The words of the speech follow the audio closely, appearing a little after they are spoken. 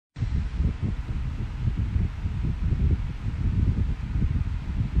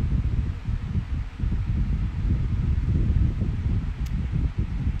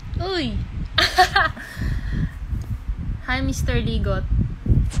Uy! Hi, Mr. Ligot.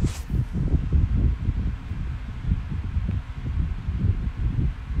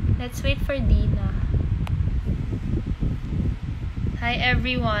 Let's wait for Dina. Hi,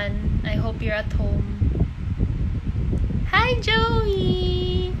 everyone. I hope you're at home. Hi,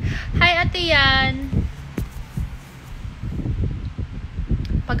 Joey! Hi, Ate Yan.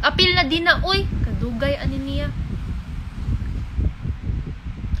 Pag-apil na din na, uy! Kadugay, ani niya.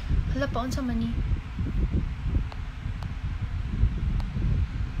 Hala, paon sa mani.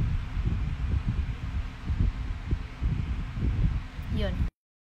 Yun.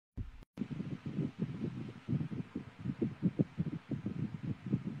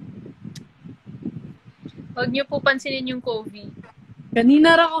 Huwag niyo po pansinin yung COVID.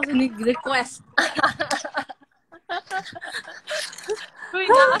 Kanina ra ako nag-request. Uy,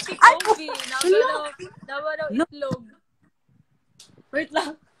 na kasi COVID. Nawala itlog. Wait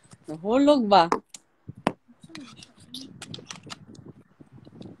lang. Nahulog ba?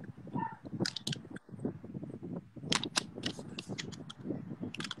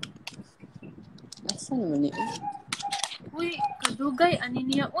 Asan naman yun? Uy, kadugay. Ani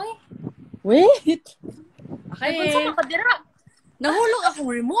niya, uy. Wait! Ay, kung saan makadira? Nahulog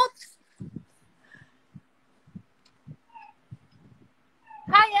akong remote.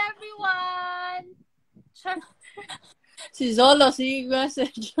 Hi, everyone! Si Zolo, si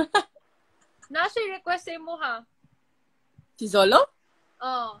message. Nasa request mo, ha? Si Zolo?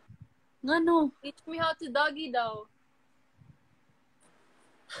 Oh. Ngano? Teach me how to doggy daw.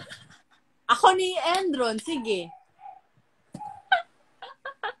 Ako ni Endron, sige.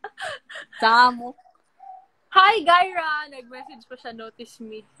 Samo. Hi, Gyra! Nag-message pa siya, notice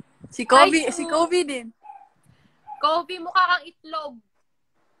me. Si Kobe, Hi, si Kobe din. Kobe, mukha kang itlog.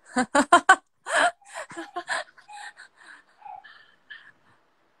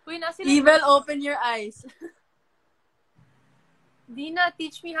 Uy, nasa Evil, open your eyes. Dina,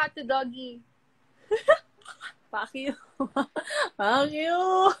 teach me how to doggy. Fuck you. Fuck you.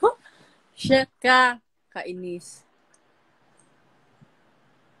 Shit ka. Kainis.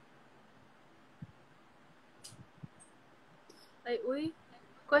 Ay, uy.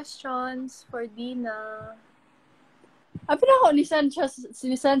 Questions for Dina. Abi na ako,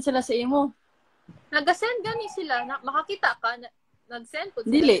 sinisend sila sa imo. Nag-send gani sila. Makakita ka. Nag-send po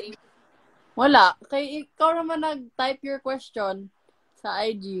sila. Dili. Wala. Kay ikaw naman nag-type your question sa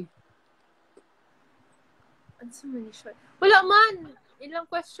IG. Ano sa man siya? Wala man. Ilang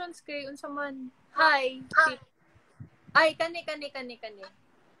questions kay unsa man. Hi. Ay, kani.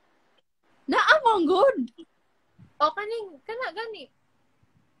 Naamang good. O, kana, gani.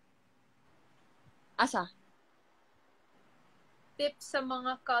 Asa? Tips sa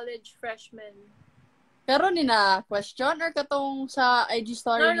mga college freshmen. Pero ni na question or katong sa IG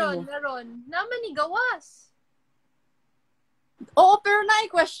story niyo? Naron. Naman ni gawas. Oo, pero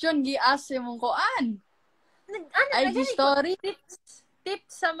na-question gi-ask mong koan. IG story.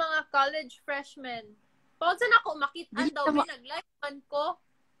 Tips sa mga college freshmen. Paunsa na ako makita daw, nag-live man ko.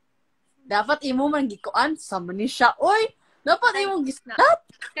 Dapat imo man gikuan sa man ni siya. Oy, dapat imo gisnap.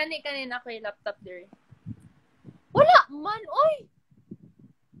 Kani na ko yung laptop there. Wala man, oy.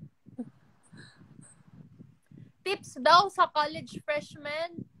 Tips daw sa college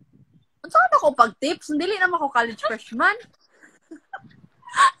freshmen. Unsa na ko pag tips? Dili naman ako college freshman.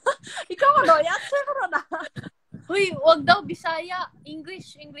 Ikaw ano, answer ko na. Uy, wag daw Bisaya.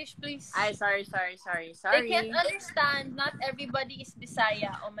 English, please. Ay, sorry. They can't understand. Not everybody is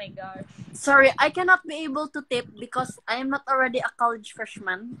Bisaya. Oh my gosh. Sorry, I cannot be able to tip because I am not already a college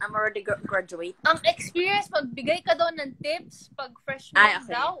freshman. I'm already graduate. Ang experience, magbigay ka daw ng tips pag freshman Ay,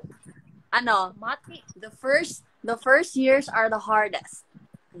 okay. daw. Ano? Mati. The first years are the hardest.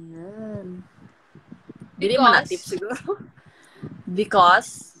 Ayan. Dili mo na tips siguro.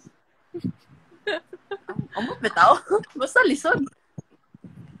 Because Amo bitaw. Basta listen.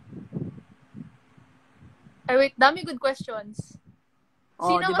 Ay, wait. Dami good questions.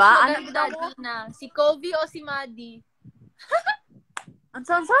 Oh, Sino diba? mas maganda, Dina? Si Kobe o si Maddie?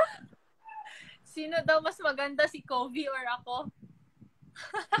 Ansa? Sino daw mas maganda, si Kobe or ako?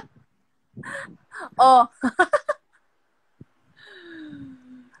 Oh.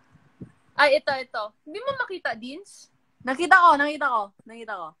 Ay, ito. Hindi mo makita, Deans? Nakita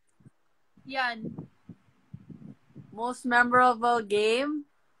ko. Yan. Most memorable game?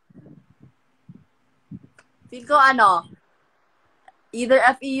 Feel ko ano? Either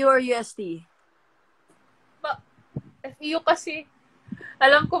FEU or UST. FEU kasi.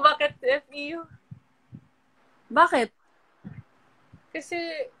 Alam ko bakit FEU. Bakit? Kasi,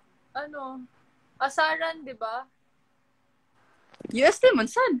 asaran, di ba? UST man,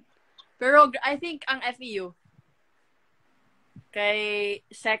 san? Pero I think ang FEU, kay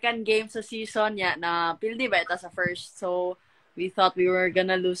second game sa season niya na pildi ba ito sa first. So, we thought we were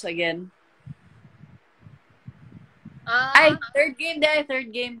gonna lose again. Ay, third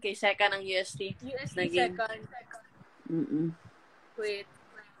game kay second ang UST. UST na game. second. Wait.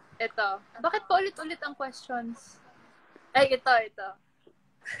 Ito. Bakit pa ulit-ulit ang questions? Ay, ito.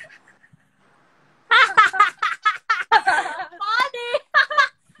 Funny!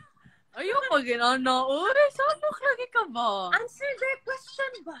 Ayoko ginano. Uy, sabok lagi ka ba? Answer their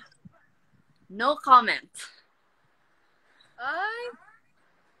question ba? No comment. Ay,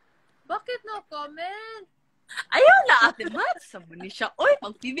 bakit no comment? Ayaw na ate Matt. Sabi ni siya, oy,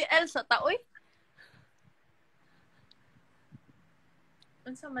 pang PBL sa taoy.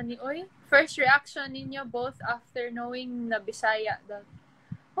 Unsa man ni oy? First reaction ninyo both after knowing na Bisaya daw.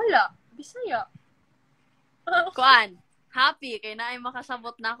 Wala, Bisaya. Kuan, happy kay na ay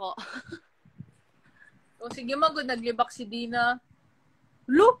makasabot na ko. O sige magud naglibak si Dina.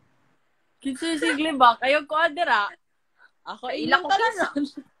 Look. Kinsa si Glibak, ayaw ko adira. Ako Ila ilang ko kinsa. tanan.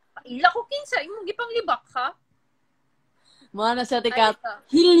 Ila ko kinsa imong gipang libak ha? Mga na sa tikat. Ay, ito.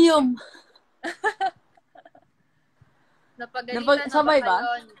 Helium. Napagalitan na sabay ba ba?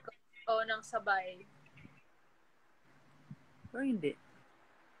 kayo? Oo, nang sabay. Pero hindi.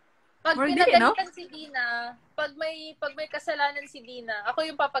 Pag Or hindi, pinagalitan si Dina, pag may kasalanan si Dina, ako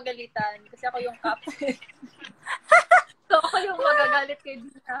yung papagalitan kasi ako yung captain. So ako yung magagalit kay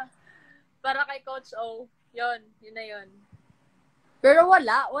Dina. Para kay Coach O. Yun na yun. Pero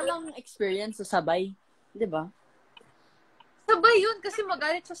walang experience sa sabay. 'Di ba? Sabay yun kasi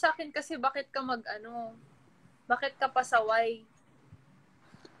magalit siya sa akin kasi bakit ka pasaway?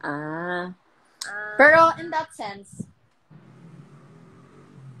 Pero in that sense,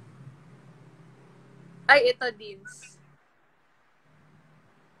 ay, ito, Deans.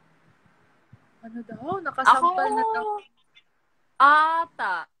 Ano daw? Nakasampal na daw.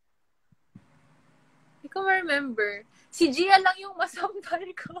 Ata. Hindi ko ma-remember. Si Gia lang yung masampal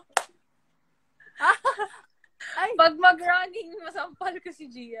ko. Ay. Pag mag-running, masampal ko si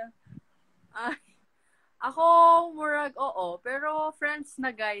Gia. Ay. Ako, murag, oo. Pero friends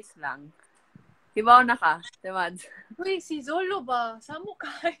na guys lang. Hibaw na ka, Timad. Uy, si Zolo ba? Samo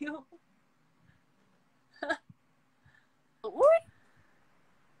kayo. Uy!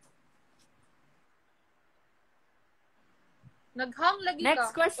 Naghang lagi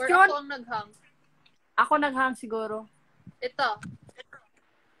Next ka? question. Or ako ang naghang? Ako naghang siguro. Ito.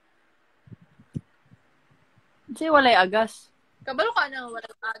 Kasi walay agas. Kabalo ka na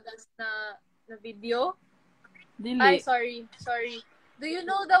walang agas na video? Dili. Ay, sorry. Do you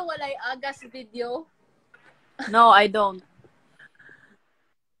know the walay agas video? No, I don't.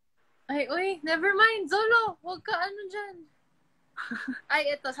 Ay, uy, never mind, Zolo. Huwag ka dyan.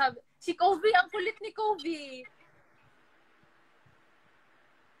 Ay, ito, sabi. Si Kobe, ang kulit ni Kobe.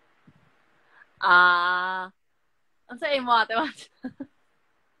 Ang sa imo, ate Mat?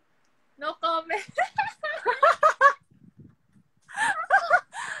 No comment.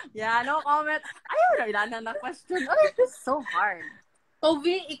 Yeah, no comment. Ayaw na ilanan na question. Oh, this is so hard.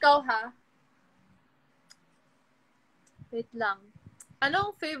 Kobe, ikaw ha? Wait lang.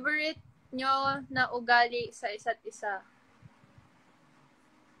 Anong favorite nyo na ugali sa isa't isa?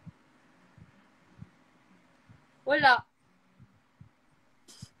 Wala.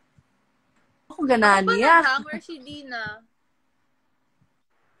 Ako ganani, ya. Ako ba si Dina?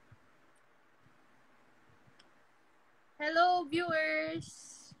 Hello, viewers.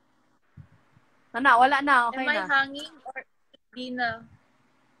 Wala na. Okay Am I na. hanging or Dina?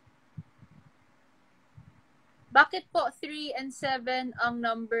 Bakit po 3 and 7 ang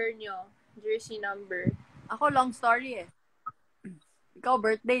number nyo? Jersey number. Ako, long story eh. Ikaw,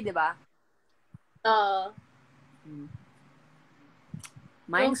 birthday, di ba?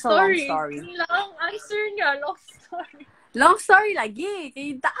 Mine's a long story. Long answer niya, long story. Long story lagi.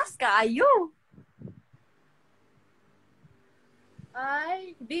 Kaya taas ka, ayo.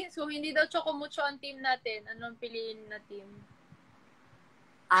 Ay, so hindi daw Chocomucho ang team natin. Anong piliin na team?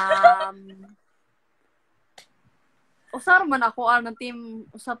 Usar man ako ng team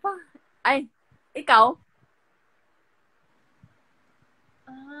usa pa. Ay, ikaw?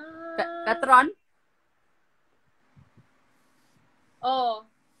 Katron? Oh.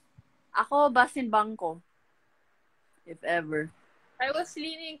 Ako, Basin Bangko. If ever. I was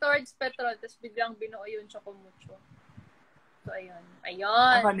leaning towards Petron, tapos biglang binuo yung Chocomucho. So, ayun.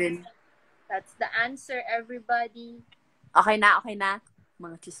 Ako din. That's the answer, everybody. Okay na.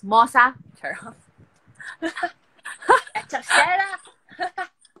 Mga chismosa. Charot. Chachera!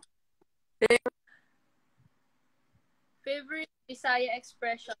 Favorite Bisaya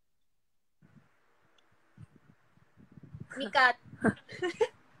expression? Mikat.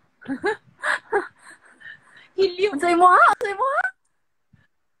 Helium. Unsay mo ha?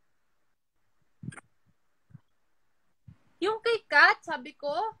 Yung kay Kat, sabi ko.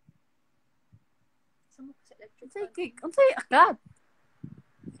 Saan mo kasi electric? Unsay akad?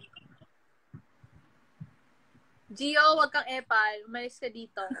 Gio, wag kang epal. Umalis ka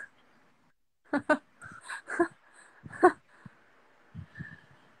dito.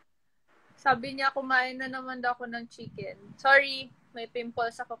 Sabi niya, kumain na naman daw ako ng chicken. Sorry, may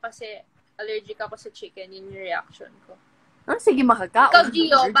pimples ako kasi allergic ako sa chicken. Yun yung reaction ko. Sige, makakaon. Ikaw,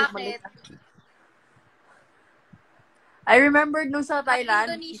 Gio, bakit? I remembered nung sa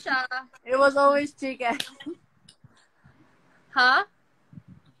Thailand. Indonesia. It was always chicken. Ha?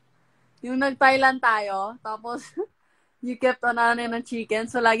 Yung nag-Thailand tayo, tapos you kept on ng chicken,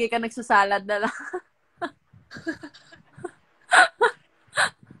 so lagi ka nagsasalad na lang.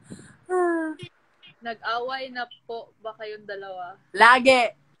 Nag-away na po ba kayong dalawa?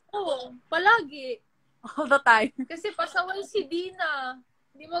 Lagi. Oo, palagi. All the time. Kasi pasaway si Dina.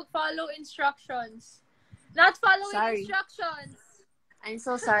 Hindi mag-follow instructions. Not following instructions. I'm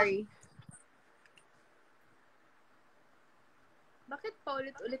so sorry. Bakit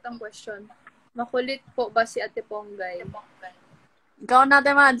paulit-ulit ang question? Makulit po ba si Ate Ponggay? Ikaw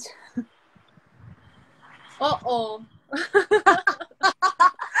natin, Mads. Oo.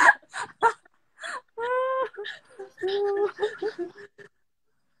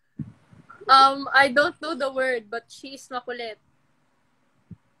 I don't know the word, but she's makulit.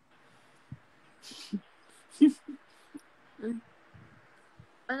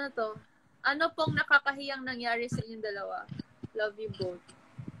 Ano to? Ano pong nakakahiyang nangyari sa inyong dalawa? Love you both.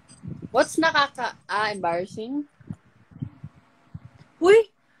 What's embarrassing?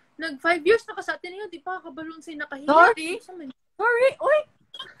 Uy! 5 years na ka sa atin yun. Di pa kabalon sa'yo nakahiya. Sorry! Uy!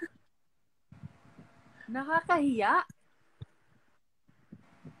 Nakakahiya?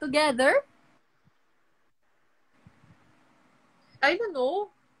 Together? I don't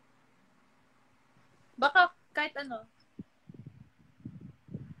know. Baka kahit ano.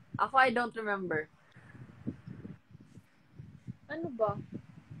 Ako, I don't remember. Ano ba?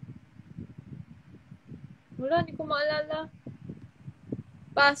 Wala, hindi ko maalala.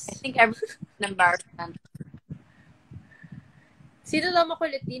 Pass. I think everyone's embarrassment. Sino lang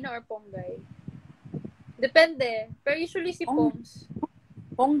makulit, Dina or Ponggay? Depende. Pero usually si Pongs.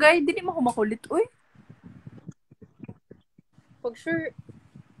 Ponggay, hindi mo ako makulit. Uy! Pag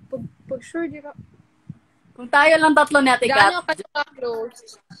sure, di ka. Kung tayo lang tatlo ni Ate Kat. Gaano ka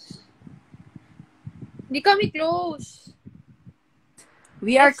close? Hindi kami close.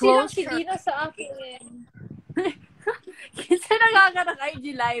 We are close. Si Dina sa akin. Kasi nagkaka ng IG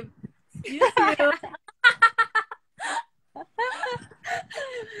live. Yes, you.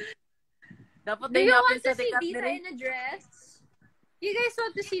 Dapat Do you want to see Dina in a dress? You guys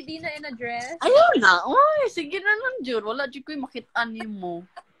want to see Dina in a dress? Ayun na. Uy, sige na lang, Jur. Wala, di ko yung makitaan mo.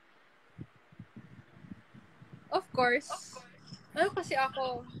 Of course. Ano kasi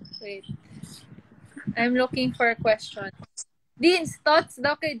ako? Wait. I'm looking for a question. Dean's thoughts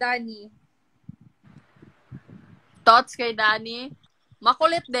daw kay Danny. Thoughts kay Danny?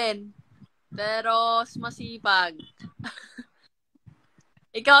 Makulit din. Pero masipag.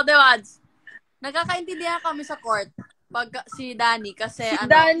 Ikaw, Dewads. Nagkakaintindihan kami sa court. Pag si Danny kasi Si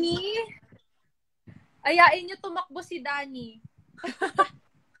Danny? Ayain niyo tumakbo si Danny.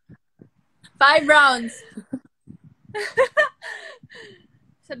 5 rounds.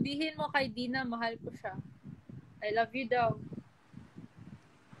 Sabihin mo kay Dina, mahal ko siya. I love you daw.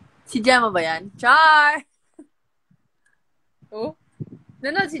 Si Gemma ba yan? Char! Oh?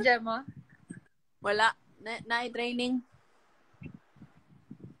 Nanood si Gemma? Wala. Na-training.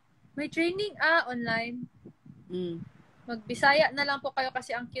 May training, online. Magbisaya na lang po kayo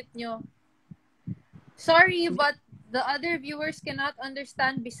kasi ang cute nyo. Sorry, but the other viewers cannot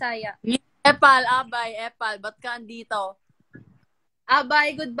understand Bisaya. Epal, ba't ka andito?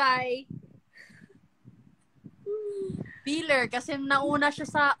 Abay, goodbye. Feeler, kasi nauna siya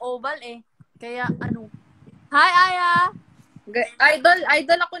sa oval eh. Kaya ano? Hi, Aya!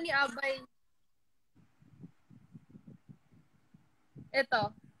 Idol ako ni Abay.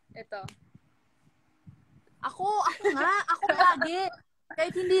 Ito. Ako lagi.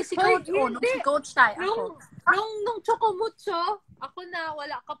 Kahit hindi si Coach nung si Coach tayo. Nung Chocomucho, ako na,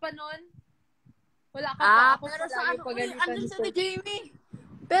 wala ka pa nun. Wala ka pa. Ako pero sa ano, andun sa ni Jamie.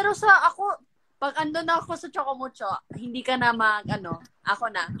 Pero sa ako, pag andun ako sa Chocomucho, hindi ka na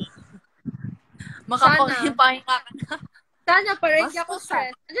ako na. Makapahinga ka na. Sana, parang hindi ako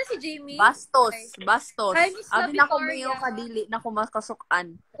stress. Ano si Jamie? Bastos. Hi, Miss Abi na ko Victoria. mayo kadili na ko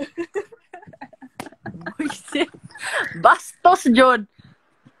makasukan. Bastos, Jod.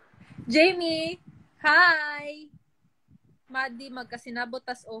 Jamie, hi! Maddie, magkasinabot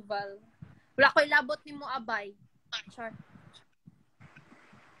tas oval. Wala ko ilabot ni mo, abay. Char.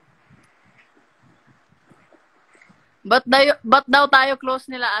 Ba't daw tayo close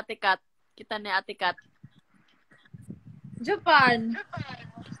nila, Ate Kat? Kita ni Ate Kat. Japan.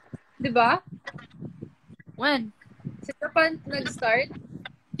 Diba? When? Sa Japan nag-start?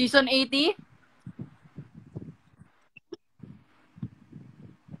 Season 80?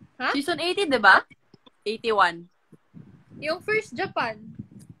 Ha? Season 80, diba? 81. Yung first Japan.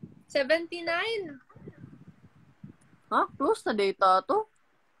 79. Ha? Close na data to?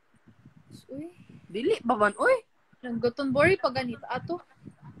 Uy. Dili pa man, uy. Nangguton bori pa ganito. Ato.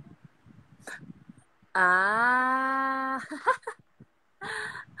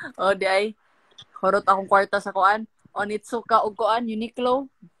 O, di ay. Horot akong kwarta sa kuan. Onitsuka o kuan, Uniqlo.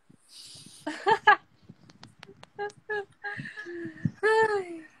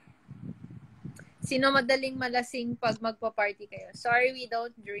 Sino madaling malasing pag magpa-party kayo? Sorry, we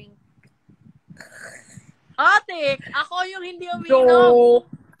don't drink. Ate, ako yung hindi umiinom.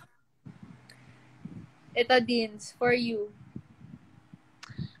 Ito, Deans, for you.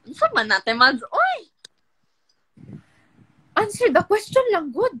 Saan man natin, Mads? Uy! Answer the question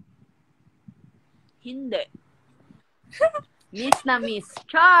lang, good. Hindi. Miss na miss.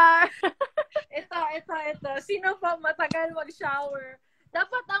 Char! Ito. Sino pa matagal mag-shower?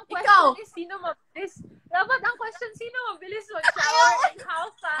 Dapat ang question Ikaw. is sino mabilis. Dapat ang question, sino mabilis mag-shower and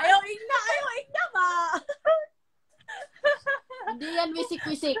how fast? Ayaw igna ba? Hindi yan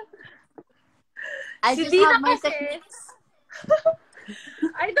wisik-wisik. I Si just Dina have my kasi, techniques.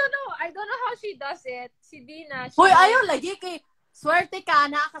 I don't know how she does it. Si Dina. Hoy, ayaw lagi kay swerte ka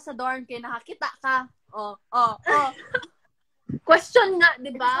na ka sa dorm kay nakakita ka. Oh. Question nga,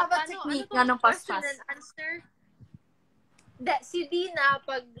 di ba? Have a technique nga ng question paspas. and answer? Si Dina,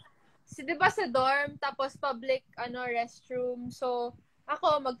 di ba sa dorm, tapos public, restroom. So,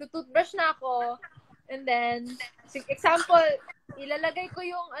 ako, magtutoothbrush na ako. And then, example, ilalagay ko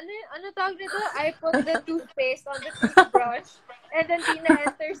yung, ano tawag nito? I put the toothpaste on the toothbrush. And then, Dina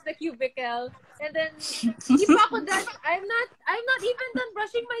enters the cubicle. And then, di pa ako done. I'm not even done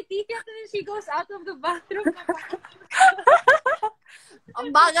brushing my teeth yet. And then she goes out of the bathroom. Ang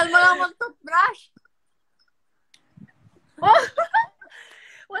bagal mo lang mag-toothbrush.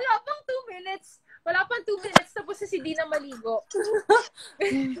 Wala pang 2 minutes. Wala pang 2 minutes. Tapos si Dina maligo.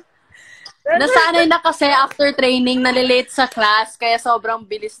 Nasanay na kasi after training, nalilate sa class, kaya sobrang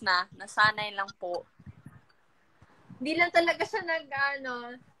bilis na. Nasanay lang po. Hindi lang talaga siya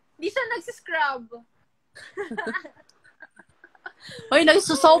hindi siya nagsiscrub. Hoy,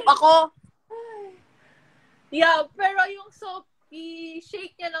 nagsusoap ako. Yeah, pero yung soap,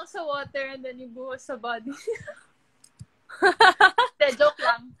 i-shake niya lang sa water and then ibuhos sa body. Joke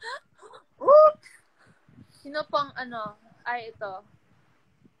lang. Sino pang ito.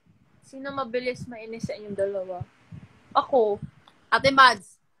 Sino mabilis mainis sa inyong dalawa? Ako. Ate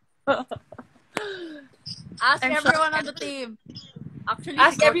Mads. Ask I'm everyone on the team. Actually,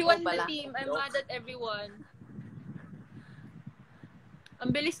 Ask si everyone in Coco the pala. team. I'm mad at everyone.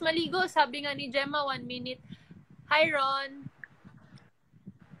 Ang bilis maligo. Sabi nga ni Gemma, 1 minute. Hi, Ron.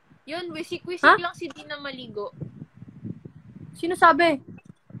 Yun, wisik-wisik lang si Dina maligo. Sino sabi?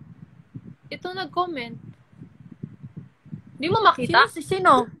 Ito nag-comment. Di mo makita?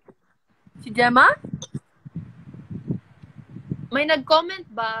 Sino? Si Gemma? May nag-comment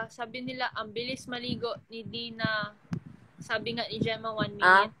ba? Sabi nila, ang bilis maligo ni Dina. Sabi nga ni Gemma, 1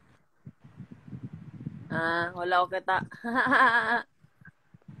 minute. Wala ko kita.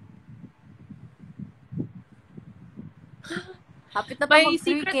 Hapit na pa May mag 3K.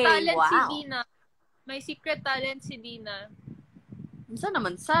 secret talent Wow. si Dina. May secret talent si Dina. Saan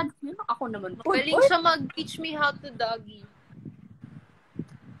naman? Sad. Yun ako naman. Magaling siya mag-teach me how to doggy.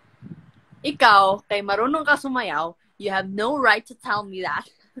 Ikaw, kay marunong ka sumayaw, you have no right to tell me that.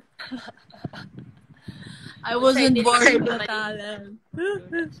 I wasn't born with a talent.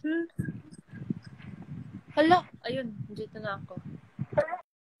 Hala, ayun, dito na ako.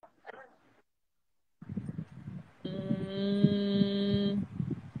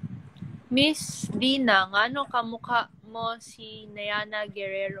 Miss Dina, ngano kamukha mo si Nayana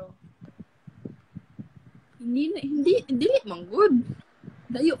Guerrero? Hindi man good.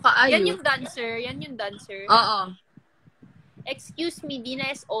 Dayo ka ayo. Yan yung dancer. Oo. Excuse me, Dina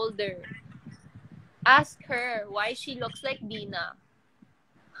is older. Ask her why she looks like Dina.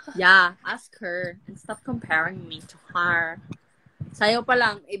 Yeah, ask her and stop comparing me to her. Sayo pa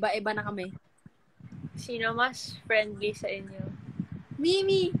lang, iba-iba na kami. Sino mas friendly sa inyo?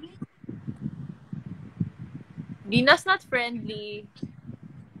 Mimi. Dina's not friendly.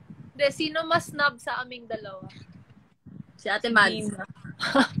 De, sino mas snob sa aming dalawa? Si Ate Mads. Dina.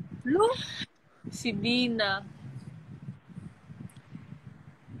 Lo? Si Dina.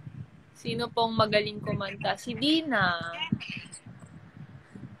 Sino pong magaling kumanta? Si Dina.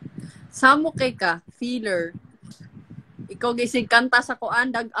 Samo kay ka, feeler. Ikaw gisig kanta sa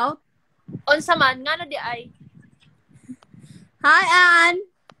kuan, dag out. Unsa man, nga na di ay. Hi, Ann!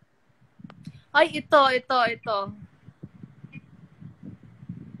 Ay, ito.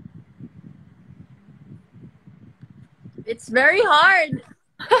 It's very hard.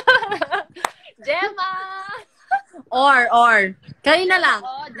 Gemma! Or. Kayo na lang.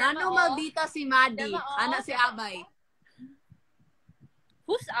 Oo, Nano Gemma, maldita si Maddie. Gemma, oo. Anak si Abay.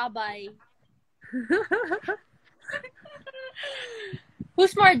 Who's Abay?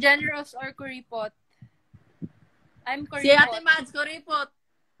 Who's more generous or kuripot? I'm kuripot. Si Ate Mads, kuripot.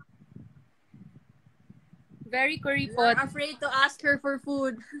 Very kuripot. You're afraid to ask her for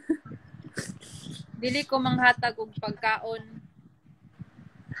food. Dili ko manghatag og pagkaon.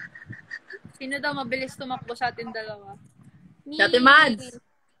 Sino daw mabilis tumakbo sa atin dalawa? Si Ate Mads.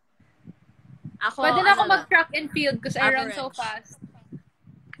 Ako, Pwede na ako ano mag-track and field because I run so Average. fast.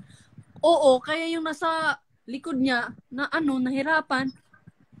 Oo, kaya yung nasa likod niya, na nahirapan.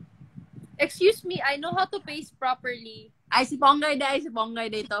 Excuse me, I know how to pace properly. Ay, si Ponggay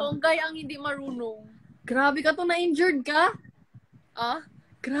dito. Ponggay ang hindi marunong. Grabe ka to, na-injured ka. Ah?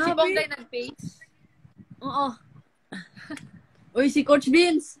 Grabe. Si Ponggay nag-pace? Oo. Uy, si Coach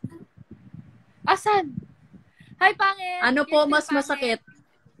Vince. Asan? Hi, pangit! Ano po Excuse me, mas pangit. masakit?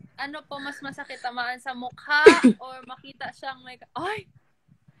 Ano po mas masakit? Tamaan sa mukha or makita siyang may... Ay!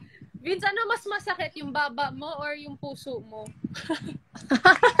 Vince, ano mas masakit? Yung baba mo or yung puso mo?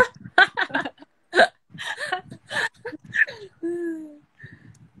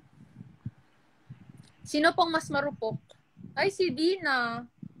 Sino pong mas marupok? Ay, si Dina.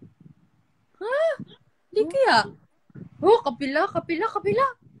 Ha? Di kaya. Oh, kapila.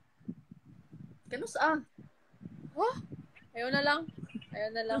 Kanus ah. Oh, ayaw na lang.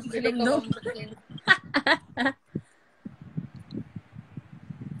 Kilig, no?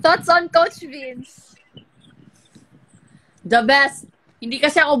 Thoughts on Coach Vince? The best. Hindi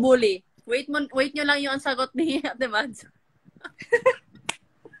kasi ako bully. Wait nyo lang yung sagot ni Ate Mads.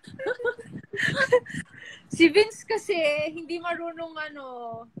 Si Vince kasi, hindi marunong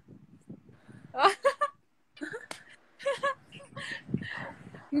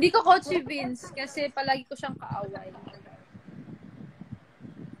Hindi ko coach si Vince kasi palagi ko siyang kaaway.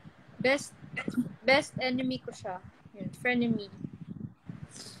 Best enemy ko siya. Yun, frenemy.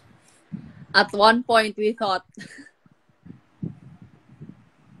 At one point, we thought,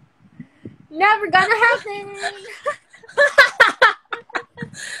 Never gonna happen!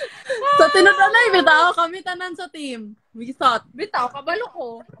 so, tinutulay, bitaw kami tanan sa team. We thought. Bitaw, kabalo ko.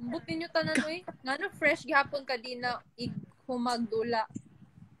 Ambutin nyo tanan, oy. Nga na fresh gihapon ka di na humagdula.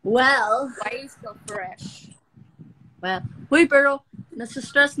 Well. Why is so fresh? Well. Uy, pero,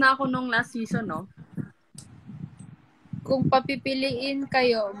 nasa-stress na ako nung last season, no? Kung papipiliin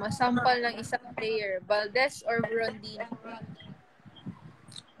kayo, masampal ng isang player, Valdez or Rondini?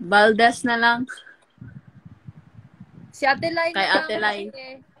 Valdez na lang. Si Ate Lai Kay na Ate lang Lai. kasi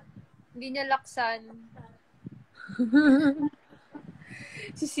hindi niya laksan.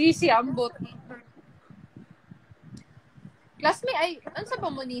 Si Sisi ambot. Classmate ay, ano sa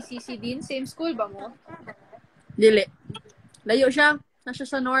ba mo ni Sisi din? Same school ba mo? Dili. Layo siya. Nasa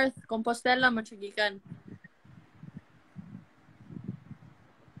sa North. Compostela, Machigikan.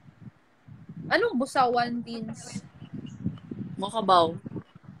 Anong busawan teens? Makabaw.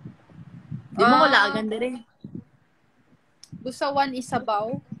 Di mo ko laagan din. Busawan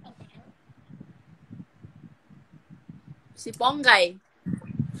Isabaw? Si Ponggay.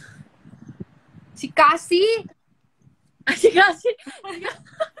 Si Cassie? Si Cassie.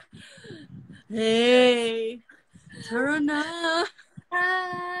 Hey. Tara na.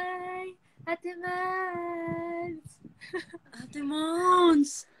 Hi! Ate Mads! Ate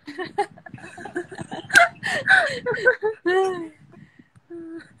Mons.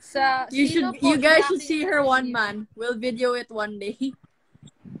 You guys should see her one man. We'll video it one day.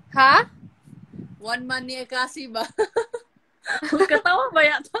 Ha? One man ni Cassie ba? Katawa ba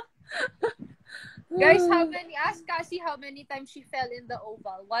yata? Guys, ask Cassie how many times she fell in the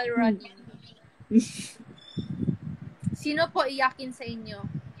oval while running. Sino po iyakin sa inyo?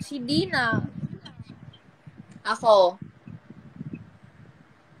 Si Dina. Ako.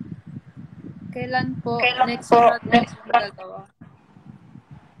 Kailan po? Next dalawa.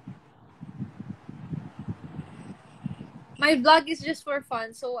 My vlog is just for fun,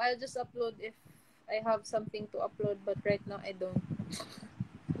 so I'll just upload if I have something to upload, but right now I don't.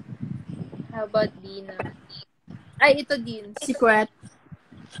 How about Dina? Ay, ito din. Secret.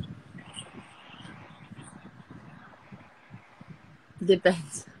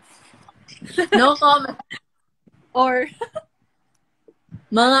 Depends. No comment. Or,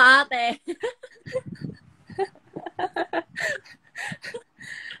 Mga ate.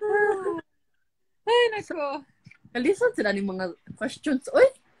 ay, nako. Kalisan sila ng mga questions. Uy!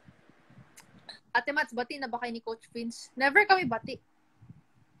 Ate Mats, bati na ba kayo ni Coach Vince? Never kami bati.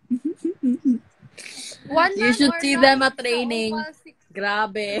 You should see them at training.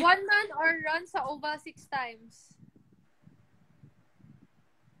 Grabe. 1 man or run sa oval 6 times.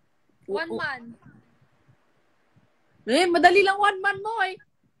 1 man. Madali lang 1 man mo eh.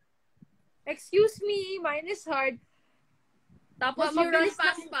 Excuse me, mine is hard. Tapos you run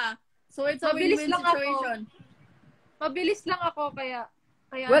fast pa. So it's a win-win situation. Mabilis lang ako, kaya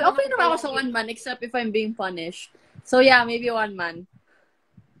well, okay naman ako sa 1 man except if I'm being punished. So yeah, maybe 1 man.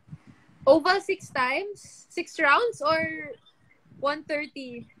 Oval 6 times? 6 rounds or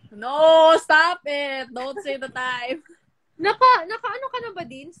 130? No, stop it. Don't say the time. Naka ano ka na ba,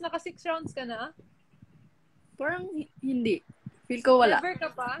 Deans? Naka 6 rounds ka na? Parang hindi. Feel ko wala. Never ka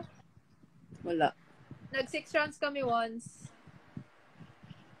pa? Wala. Nag 6 rounds kami once.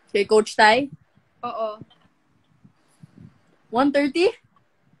 Kay Coach Tai? Oo. 130?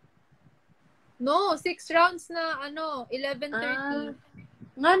 No, 6 rounds na 11:30.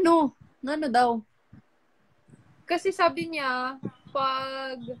 Ngano daw? Kasi sabi niya,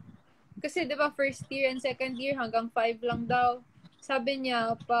 kasi 'di ba first year and second year hanggang 5 lang daw. Sabi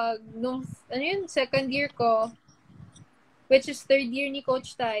niya, second year ko, which is third year ni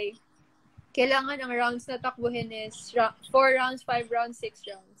Coach Tai, kailangan ang rounds na takbuhin is 4 rounds, 5 rounds, 6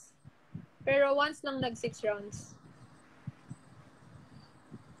 rounds. Pero once lang nag 6 rounds.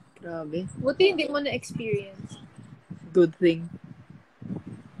 Grabe. Buti hindi mo na-experience. Good thing.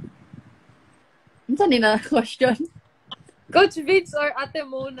 Ano na question? Coach Vince or Ate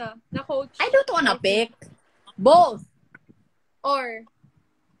Mona na coach? I don't wanna pick. Both. Or?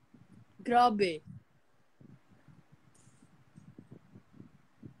 Grabe.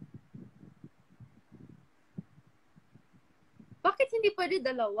 Bakit hindi pwede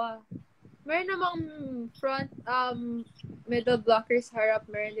dalawa? Meron namang front, middle blockers harap,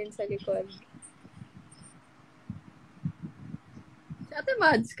 meron din sa likod. Si Ate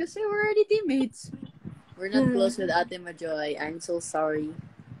Mads, kasi we're already teammates. We're not close with Ate Majoy. I'm so sorry.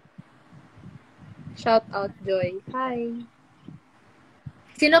 Shout out, Joy. Hi.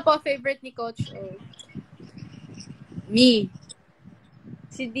 Sino po favorite ni Coach O? Me.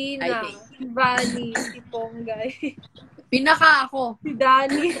 Si Dina, si Vani, si Ponggay. Pinaka ako. Si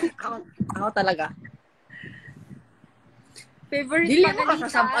Danny. Ako talaga. Favorite Dili mo panalitan?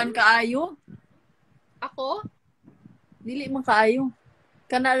 kakasampaan kaayo. Ako? Dili mo kaayo.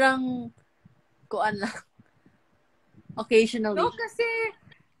 Kana lang kuan lang. Occasionally. No,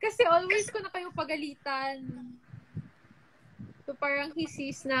 kasi always ko na kayo pagalitan. So parang he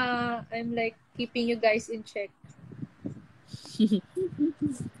sees na I'm like keeping you guys in check.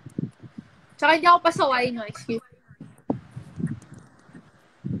 Tsaka hindi ako pasaway, no? Excuse me.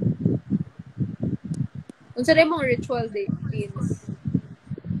 Unsa rin mong ritual Deans?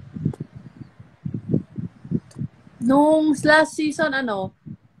 Nung last season,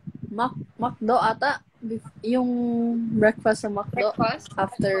 McDo ata. Yung breakfast sa McDo. Breakfast?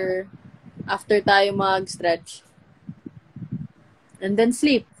 After tayo mag-stretch. And then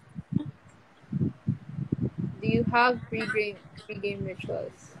sleep. Do you have pre-game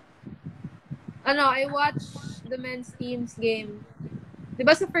rituals? I watched the men's team's game.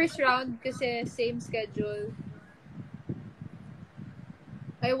 Diba sa first round, kasi same schedule.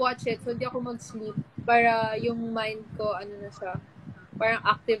 I watch it, so hindi ako mag-sleep. Para yung mind ko, na siya. Parang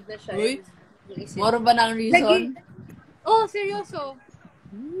active na siya. Uy, moro ba ng reason? Oh, seryoso.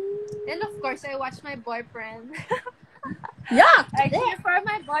 And of course, I watch my boyfriend. Yeah! I cheer for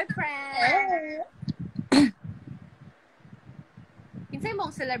my boyfriend. Kinsay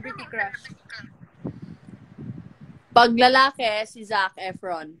mong celebrity crush? Pag lalaki, si Zac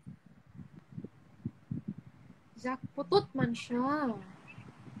Efron. Zac, putot man siya.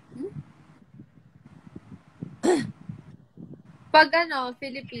 Pag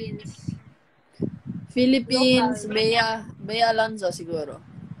Philippines. Philippines, Bea Alonzo siguro.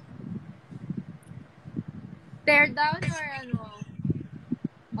 Tear down or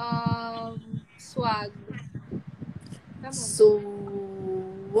swag? Swag!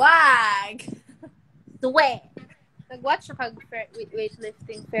 Swag! Nag-watch na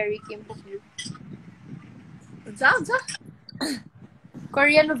weightlifting Fairy Kim Hugh. Unsa?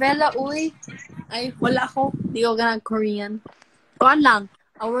 Korean novela, uy. Ay, wala ako. Di ko ganang Korean. Kuan lang.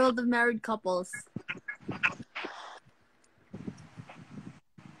 A World of Married Couples.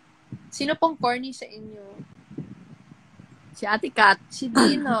 Sino pong corny sa inyo? Si Ate Kat. Si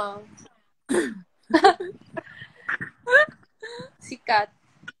Dina. Si Kat.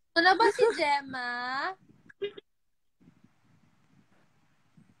 Ano ba si Gemma?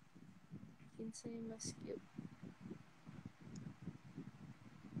 Kinsa yung mas cute?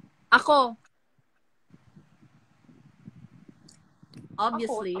 Ako.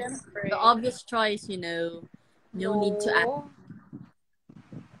 Obviously. Siyempre. The obvious choice, you know. No need to ask.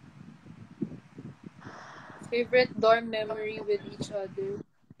 Favorite dorm memory with each other?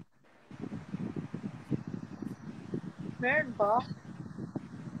 Meron ba?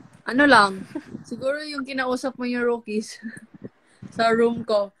 Ano lang. Siguro yung kinausap mo yung rookies. Sa room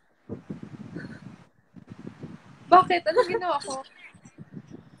ko. Bakit? Ano ginawa ko?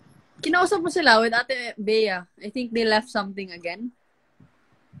 Kinausap mo sila with Ate Bea. I think they left something again.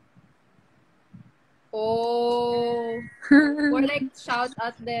 Oh. More like shout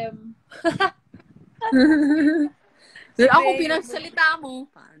at them. Ako pinagsalita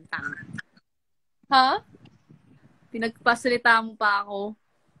mo. Parang Ha? Pinagpasalita mo pa ako.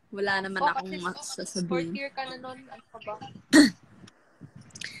 Wala naman akong Fourth sasabihin. year ka na nun. Ano ka ba?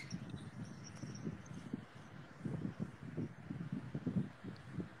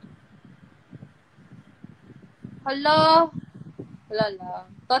 Hala. Wala lang.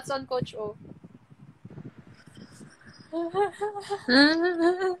 Thoughts on Coach O?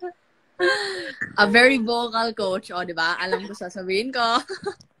 A very vocal coach. O, di ba? Alam ko sasabihin ko.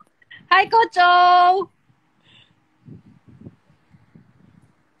 Hi, Coach O!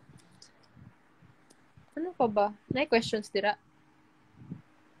 Ano pa ba? May questions dira?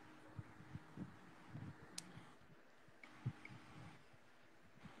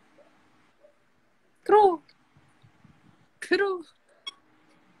 Crew!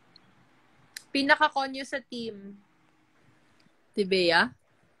 Pinaka-konyo sa team. Si Bea?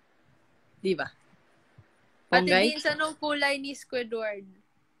 Di ba? Ate Ponggay? Dean, sa anong kulay ni Squidward?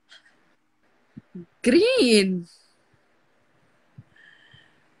 Green!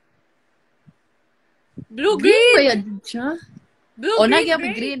 Blue-green! Green ba yan siya? O, Blue-green, nagyabi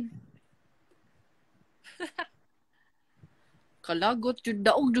gray. green. Kalagot, yung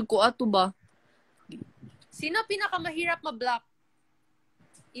daog yung ko ato ba? Sino pinakamahirap ma-block?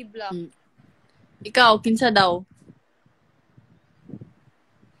 I-block. Ikaw, kinsa daw?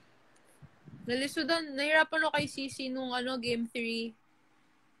 Nalisudan, nahirapan ako kay Sisi nung game 3.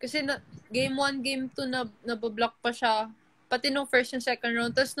 Kasi game 1, game 2 nabablock pa siya. Pati nung first and second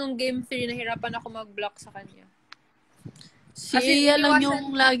round. Tapos nung game 3, nahirapan ako mag-block sa kanya. Si Ea lang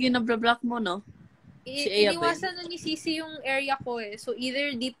yung lagi na block mo, no? Si Ea ba Iniwasan na ni Sisi yung area ko eh. So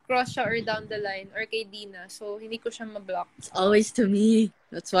either deep cross siya or down the line or kay Dina. So hindi ko siya ma-block. It's always to me.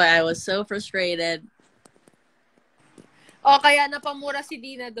 That's why I was so frustrated. O, kaya napamura si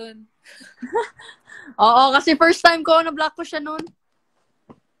Dina dun. Oo, kasi first time ko, na-block ko siya noon.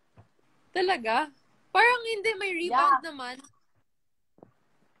 Talaga? Parang hindi, may rebound naman.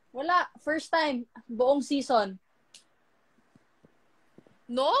 Wala, first time. Buong season.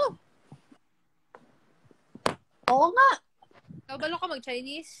 No? Oo nga. Kabalo ka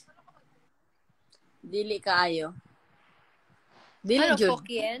mag-Chinese? Dili kaayo. Dili Ano, jud.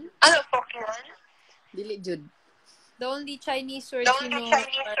 Hokkien? Dili jud. The only Chinese words you know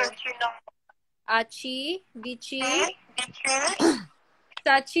are Achi, Bichi,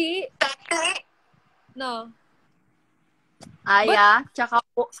 Sachi. No. Aya, tsaka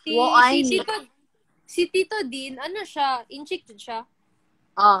woay ni. Si Tito Dean, ano siya? Inchik din siya?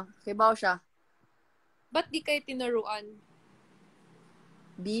 Kibaw siya. Ba't di kayo tinuruan?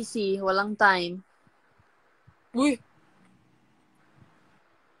 Busy, walang time. Uy!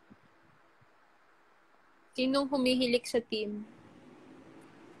 Sinong humihilik sa team?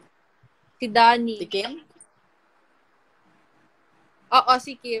 Si Danny. Si Kim? Oo,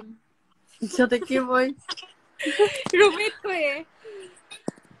 si Kim. Sa si Kim, boy. Roommate ko eh.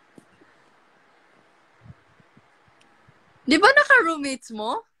 Di ba naka-roommates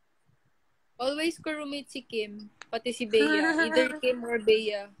mo? Always ko roommate si Kim. Pati si Bea. Either Kim or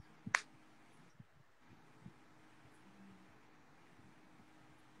Bea.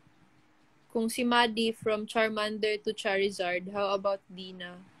 Kung si Maddie from Charmander to Charizard, how about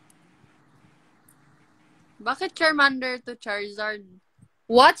Dina? Bakit Charmander to Charizard?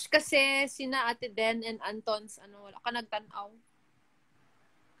 Watch kasi sina Ate Den and Anton's wala ka nagtanaw.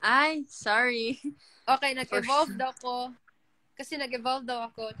 Ay, sorry. Okay, nag-evolve daw ako. Kasi nag-evolve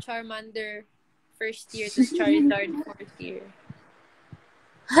daw ako. Charmander first year, tapos Charizard fourth year.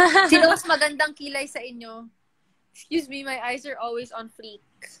 Sino mas magandang kilay sa inyo? Excuse me, my eyes are always on fleek.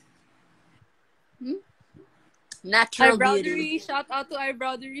 Natural Eyebrowery, beauty. shout out to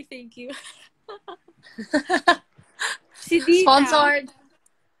Eyebrowery, thank you. Si Dina. Sponsored.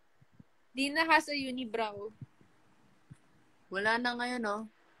 Dina has a unibrow. Wala na ngayon, oh.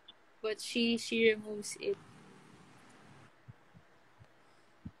 But she removes it.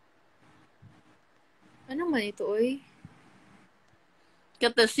 Ano man ito, oy?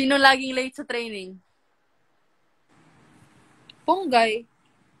 Kata, sino laging late sa training? Ponggay.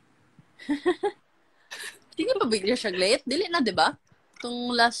 Hindi ka ba bigla siya late? Dili na, di ba?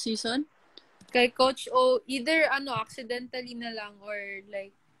 Itong last season? Kay Coach O, either accidentally na lang or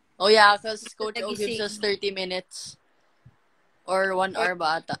like... Oh yeah, because Coach O gives nagising. us 30 minutes. Or 1 hour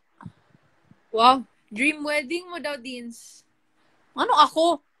ba ata? Wow. Dream wedding mo daw, Deans. Ano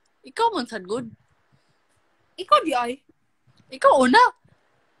ako? Ikaw man sad good. Ikaw di ay. Ikaw una.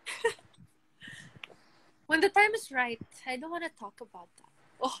 When the time is right, I don't wanna talk about that.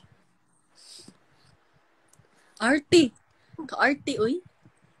 Oh. Arty. Ka-arty, uy.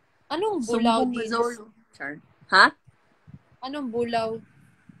 Anong bulaw, Sumbong Deans? Mazolo. Char. Ha? Anong bulaw?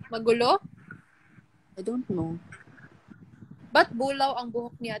 Magulo? I don't know. Ba't bulaw ang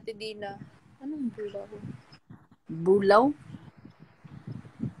buhok ni Ate Dina? Anong bulaw? Bulaw?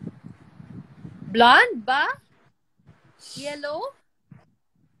 Blonde ba? Yellow?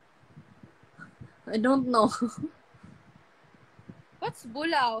 I don't know. What's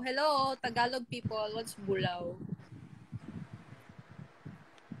bulaw? Hello, Tagalog people. What's bulaw?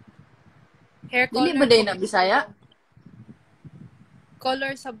 Hair color. Dili ba din na Bisaya?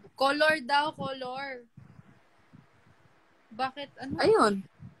 Color sa... Color daw, color. Bakit? Ano? Ayun.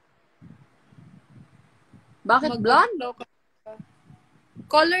 Bakit blonde?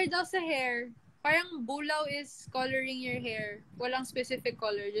 Color daw sa hair. Parang bulaw is coloring your hair. Walang specific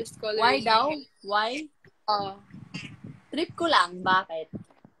color, just coloring. Why daw? Your hair. Why? Trip ko lang. Bakit?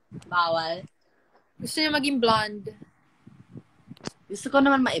 Bawal. Gusto niya maging blonde. Gusto ko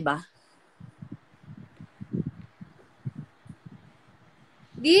naman maiba.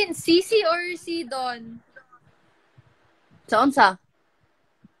 Din, Sisi or si Don? Sa unsa?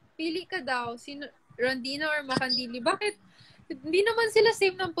 Pili ka daw. Sino, Rondina or Makandili? Bakit? Hindi naman sila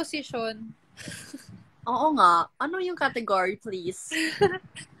same ng position. Oo nga. Ano yung category, please?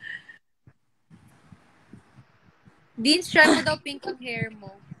 Din, try mo daw pink ang hair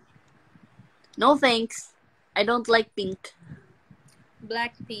mo. No thanks. I don't like pink.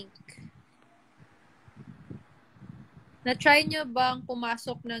 Black pink. Na-try nyo bang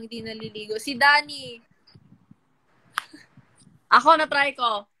pumasok ng di naliligo? Si Danny. Ako na-try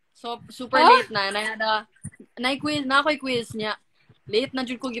ko. So, super late na. Na-ako'y quiz niya. Late na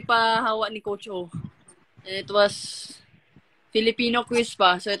dyan ko gipahawa ni Coach O. And it was Filipino quiz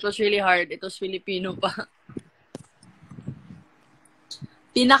pa. So, it was really hard. It was Filipino pa.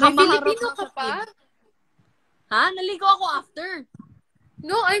 May Pinakamaharap Filipino na ka sa pa? quiz. Ha? Naligo ako after.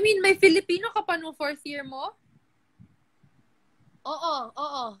 No, I mean, may Filipino ka pa nung 4th year mo?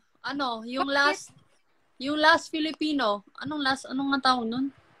 Oo. Ano, yung last Filipino. Anong nga tawag nun?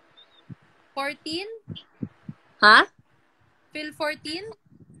 14? Ha? Phil 14?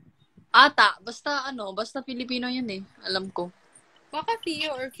 Ata. Basta Filipino yun eh. Alam ko. Baka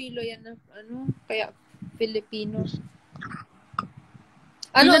Theo or Philo yan na, kaya Filipino.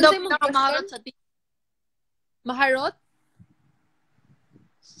 Ano daw unsay mong pinakamaharap question? sa team? Maharot?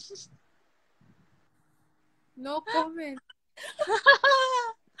 No comment.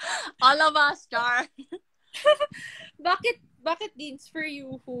 All of us, Char. Bakit Deans for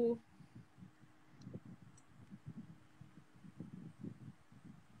you who?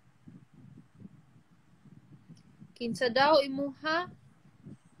 Kinsa daw imuha?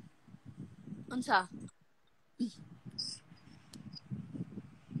 Unsa?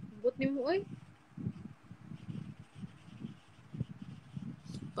 But ni mo oy.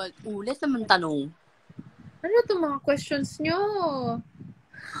 But ulit naman tanong. Ano itong mga questions nyo?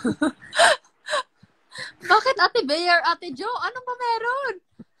 Bakit Ate Bear, Ate Jo? Ano ba meron?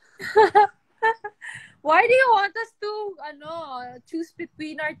 Why do you want us to choose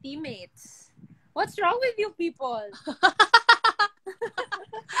between our teammates? What's wrong with you people?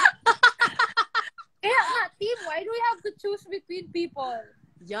 Kaya nga, team, why do we have to choose between people?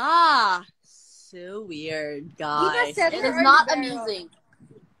 Yeah. So weird, guys. Said It her is not libero. amusing.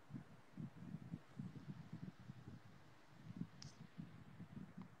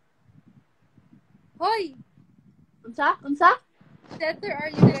 Hoy! Unsa? Center or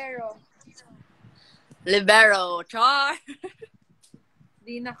libero? Libero, Char.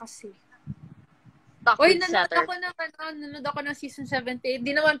 Di na kasi. stuck Uy, with setter. nanonood ako ng season 78.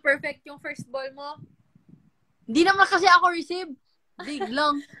 Di naman perfect yung first ball mo. Hindi naman kasi ako receive. Dig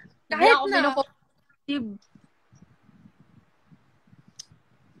lang. Hindi Kahit ako na. receive.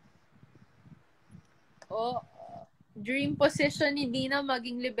 Oh, dream position ni Dina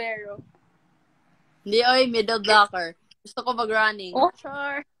maging libero. Hindi, oy, middle blocker. Gusto ko mag-running. Oh,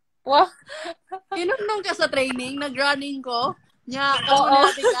 sure. Wow. Kinunong ka sa training, nag-running ko. Nya, Oo.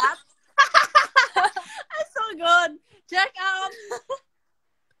 kaso natigat. That's so good. Check out.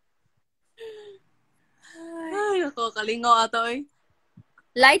 Ay, ako, kalingaw ato eh.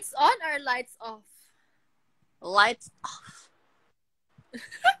 Lights on or lights off? Lights off.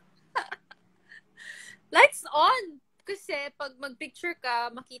 Lights on! Kasi pag mag-picture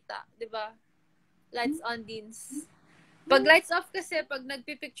ka, makita, di ba? Lights on din. Pag lights off kasi, pag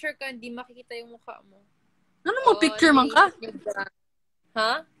nagpipicture ka, hindi makikita yung mukha mo. Ano mag-picture man ka?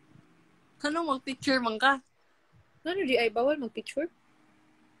 Ha? Ano mag-picture man ka? Ano di ay bawal mag-picture?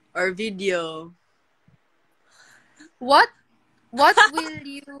 Or video? What will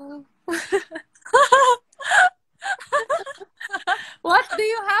you... What do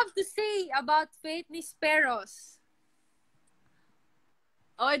you have to say about Faith Nisperos?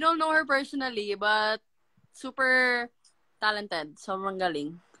 Oh, I don't know her personally, but super talented. Sobrang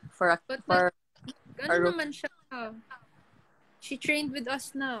galing. Ano naman siya? She trained with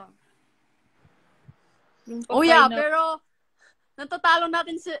us na. Oh yeah, pero natatalo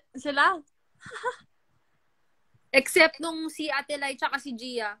natin sila. Except nung si Ate Lai tsaka si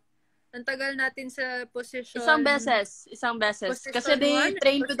Gia. Ang tagal natin sa position. Isang beses. Kasi they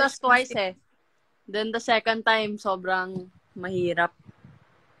trained with us twice eh. Then the second time, sobrang mahirap.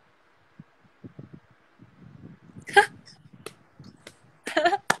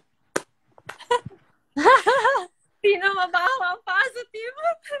 Sino mabaho ang positive?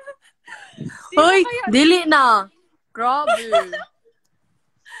 Hoy, dili na. Grabe.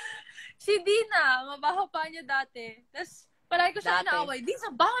 Si Dina, mabaho pa niya dati. Tapos, palagi ko siya inaaway. Di, sa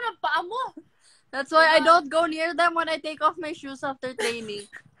baho ng paa mo. That's why I don't go near them when I take off my shoes after training.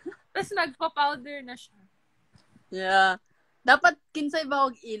 Tapos, nagpa-powder na siya. Yeah. Dapat kinsay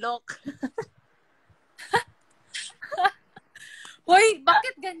bahog ilok. Hoy,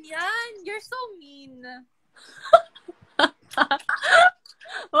 bakit ganyan? You're so mean.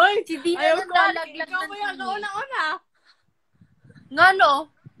 Hoy, si Dina ayaw ko. Nalaglag Ikaw mo yung una-una. Nga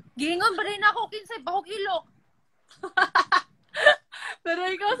no? Gingon ba rin ako kinsay bahog ilok? Pero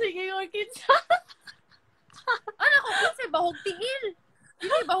ikaw, sige yung kinsa. Ano ko kinsay bahog tiil?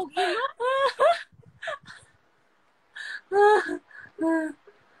 Hindi bahog ilok?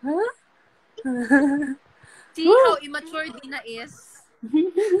 Si how immature Dina is.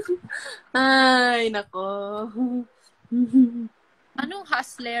 Ay, nako. Anong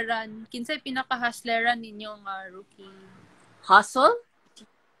hustleran? Kinsay pinaka-hustleran ninyong rookie? Hustle?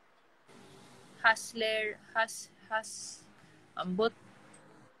 Ambot.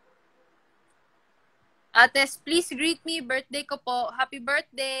 Ates, please greet me. Birthday ko po. Happy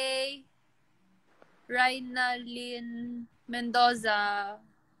birthday! Rainalyn Mendoza.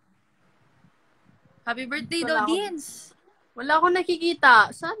 Happy birthday daw, Deans. Wala akong nakikita.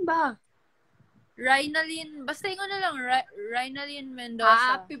 Saan ba? Rainalyn, basta yung na lang, Rainalyn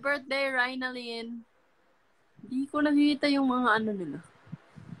Mendoza. Happy birthday, Rainalyn. Hindi ko nakikita yung mga ano nila.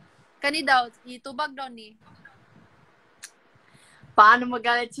 Kani daw, itubag daw ni. Paano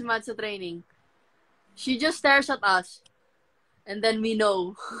magalit si Matt sa training? She just stares at us. And then we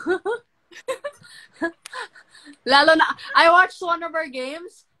know. Lalo na, I watched one of our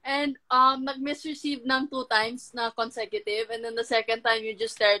games and nag-misreceive ng 2 times na consecutive and then the second time you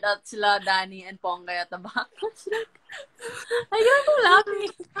just stared at sila Danny and Pongay at the back. I can't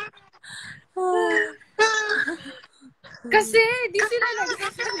laughing. Kasi, di sila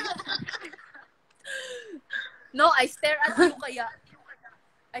No, I stare at you kaya.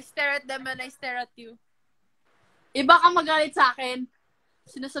 I stare at them and I stare at you. Iba ka magalit sa akin.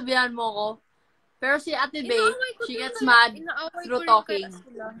 Sinasabihan mo ko. Pero si Ate Bay, she gets mad through talking.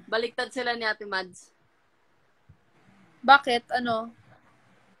 Baliktad sila ni Ate Mads. Bakit? Ano?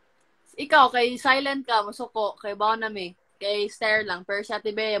 Ikaw, kay silent ka, masuko. Kay bawa nami. Kay stare lang. Pero si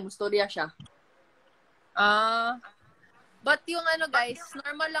Ate Bay, mustorya siya. But yung guys,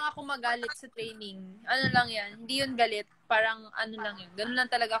 normal lang ako magalit sa training. Ano lang yan. Hindi yun galit. Parang ano lang yun. Ganun lang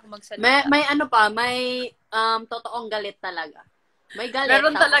talaga ako magsalita. May totoong galit talaga. May galit.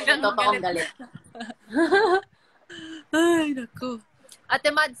 Meron talagang totoong galit. Ay, naku.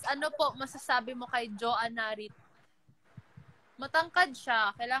 Ate Mads, ano po masasabi mo kay Joanne Narit? Matangkad siya.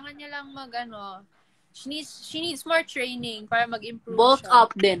 Kailangan niya lang she needs more training para mag-improve Bulk siya.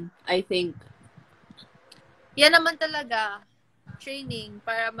 up din, I think. Yan naman talaga. Training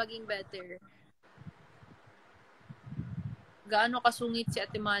para maging better. Gaano kasungit si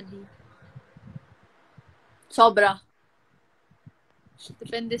Ate Maddie? Sobra.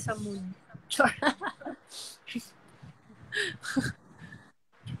 Depende sa mood. Sure.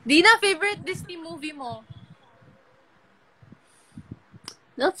 Dina, favorite Disney movie mo?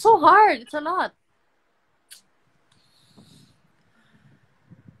 That's so hard. It's a lot.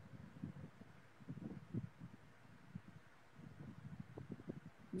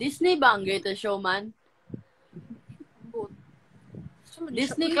 Disney ba ang Greatest Showman?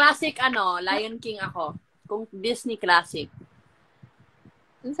 Disney Classic, Lion King ako. Kung Disney Classic.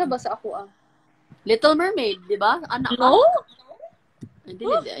 Ano sa basa ako Little Mermaid, di ba? Anak ka? No? Hindi,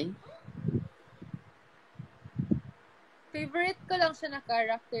 ay. Favorite ko lang siya na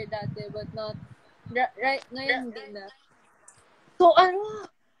character dati, but not, right, ngayon hindi na. So,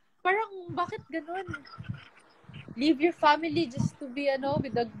 parang, bakit ganun? Leave your family just to be,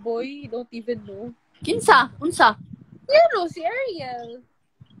 with a boy you don't even know. Kinsa? Unsa? Si Ariel.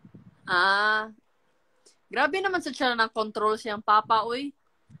 Grabe naman sa siya ng control siyang papa, uy.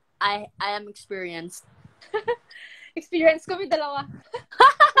 I am experienced. Experience kami dalawa.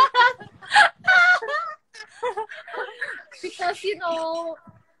 Because,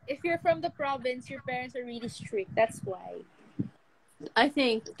 if you're from the province, your parents are really strict. That's why. I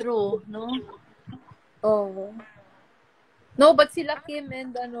think, true, no? Oh. No, but sila Kim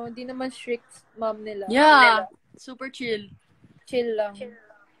and, di naman strict mom nila. Yeah. Super chill. Chill lang.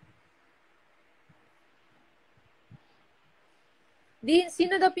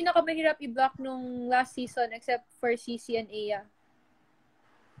 Sino daw pinakamahirap i-block nung last season except for Cici and Aya?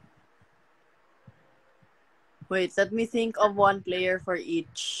 Wait, let me think of one player for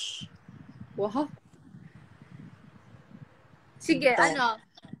each. Wow. Sige,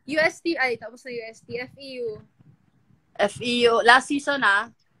 UST, tapos na UST. FEU. FEU. Last season,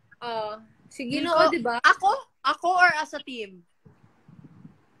 Sige, di ba? Ako or as a team?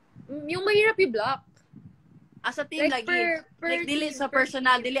 Yung mahirap i-block. As a team, like dili sa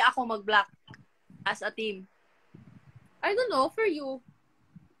personal, dili ako mag-block. As a team. I don't know, for you.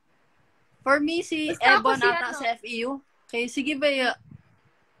 For me, si Basta Ebon si ata sa FEU. Okay, sige ba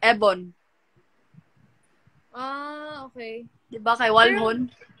Ebon? Okay. Diba kay Walhon?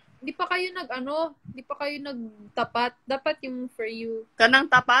 Di pa kayo nagtapat. Dapat yung for you. Kanang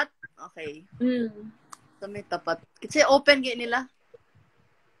tapat? Okay. So may tapat. Kasi open gay nila.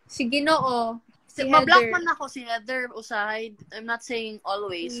 Sige no, Si ma-block man ako si Heather usahay. I'm not saying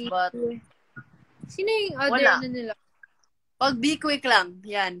always, but sino yung other nila? Pag be quick lang,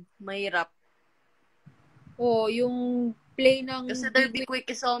 yan, mahirap. Yung play ng kasi their be quick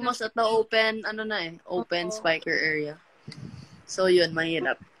is almost at the open, open spiker area. So yun,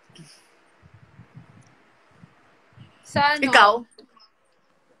 mahirap. Sa Ikaw?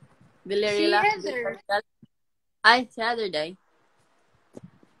 Villarilla? Si Heather. Ay, si Heather day.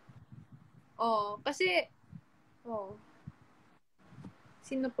 Kasi,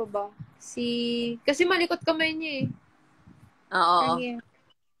 sino pa ba? Kasi malikot kamay niya eh. Oo.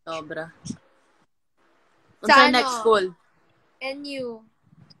 Sobra. Sa next school? NU.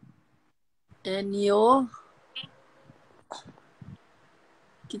 NU?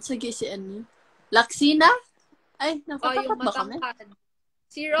 Kinsagay si NU? Laksina? Ay, nakatapat ba kami?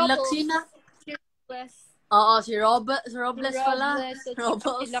 Si Robles. Laksina? Si Robles. Oo, si Robles pala.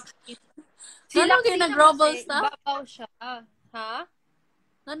 Robles. Ano ginag-Robles ta? Babaw siya. Ha?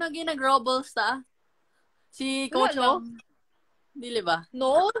 Ano ginag-Robles ta? Si Coach O? Dili ba?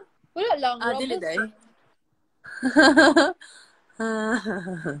 No. Wala lang. Dili day.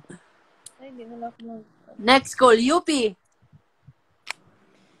 Ay, hindi na ako Next school, UP.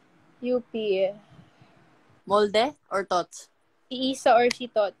 UP. Molde or Tots? Si Isa or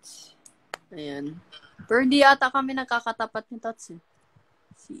si Tots. Ayan. Pero hindi ata kami nagkakatapat ni Tots eh.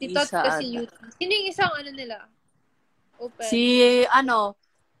 Si Tots kasi UP. Sino yung isang nila? Open.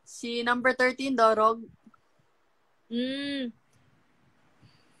 Si number 13, Dorog.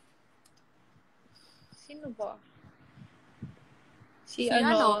 Sino ba? Si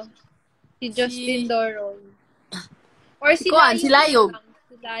Justin Dorog. Or si Layog. Si Layog.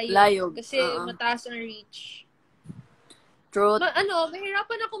 Layog. Kasi mataas ang reach. Truth.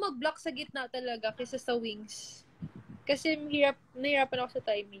 Mahirapan ako mag-block sa gitna talaga kaysa sa wings. Kasi nahirapan ako sa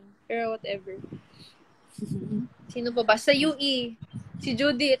timing. Pero whatever. Sino pa ba? Sa UE. Si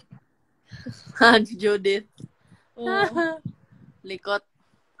Judith. Si Judith. Likot.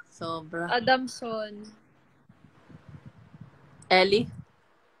 Sobra. Adamson. Ellie?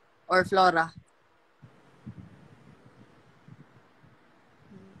 Or Flora?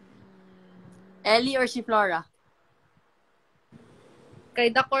 Ellie or si Flora? Kay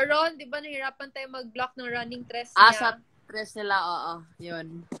Dacoron, di ba nahirapan tayo mag-block ng running tres Ah, niya? sa tres nila, oo.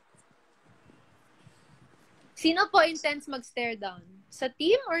 Yun. Sino po intense mag-stare down? Sa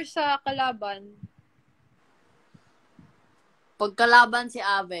team or sa kalaban? Pagkalaban si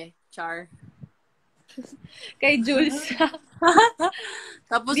Ave, Char. Kay Jules.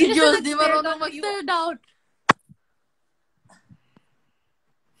 Tapos Di si na siya Jules, di nag-stare marunong down mag-stare down.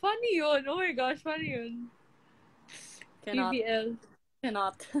 Funny yun. Oh my gosh, funny yun. Cannot. PBL.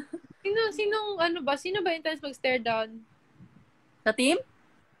 Cannot. Sino ba intense mag-stare down? Sa team?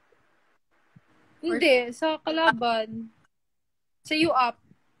 Hindi, sa kalaban. Sa UAP.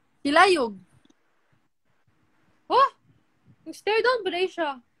 Si Layog. Oh! Nag-stare down ba na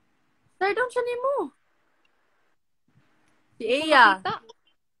siya? Stare down siya ni mo. Si Hindi ko Eya. makita.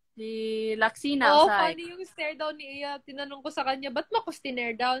 Si Laksina. Oh, Sai. funny yung stare down ni Iya. Tinanong ko sa kanya, ba't mo ako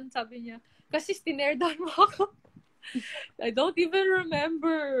stinare down? Sabi niya, kasi stinare down mo ako. I don't even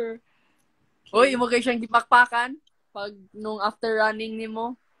remember. Uy, mo kayo siyang dipakpakan pag nung after running ni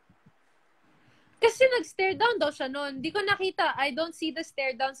mo. Kasi nag-stare down daw siya noon. Hindi ko nakita. I don't see the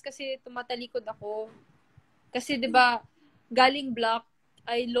stare downs kasi tumatalikod ako. Kasi 'di ba galing block,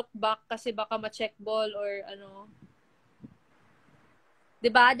 I look back kasi baka ma-check ball or ano. 'Di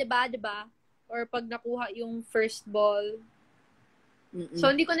ba? Or pag nakuha yung first ball. Mm-mm. So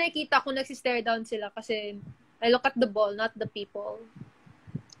hindi ko nakikita kung nagsi-stare down sila kasi I look at the ball, not the people.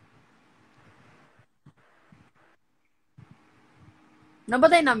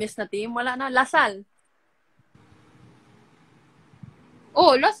 Nabatay na miss na team? Wala na. Lasal.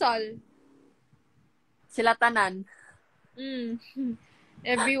 Oh, Lasal. Sila tanan.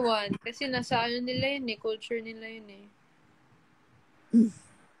 Everyone. Kasi nasa ano nila yun eh. Culture nila yun eh.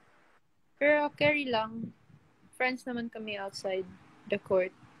 Pero carry lang. Friends naman kami outside the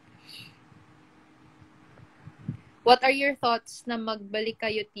court. What are your thoughts na magbalik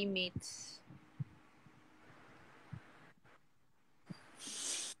kayo teammates?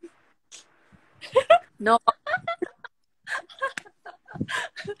 No.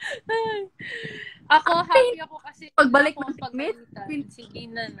 Ako, happy ako kasi Pagbalik ako ng teammate, si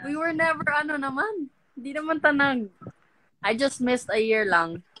Deanna na. we were never naman. Hindi naman tanag. I just missed a year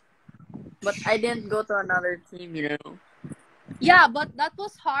lang. But I didn't go to another team, you know. Yeah, but that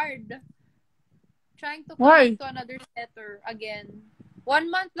was hard. Trying to Why? connect to another setter again. 1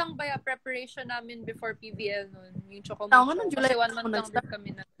 month lang ba yung preparation namin before PBL nun? Yung Chocomucho. Anong July Kasi 1 pa month mo lang nag-start? din kami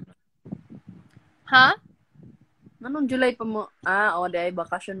na. Ha? Anong July pa mo? Dahil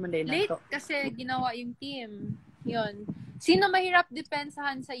bakasyon mo din na Late to. kasi ginawa yung team. Yun. Sino mahirap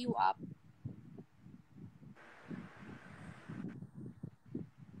depensahan sa UAP?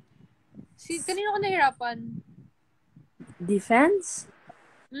 Kanino ko nahirapan? Defense?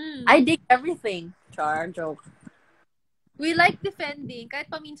 Mm. I dig everything. Char, joke. We like defending.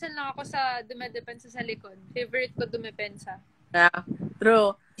 Kahit paminsan lang ako sa dumedepensa sa likod. Favorite ko dumepensa. Yeah,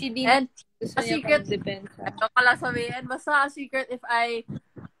 true. Si Dean, And gusto a niya secret, pang depensa. ano pala sabihin, basta a secret if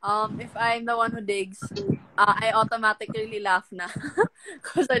I'm the one who digs, I automatically laugh na.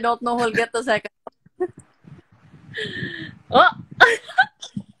 Because I don't know who'll get the second. Oh!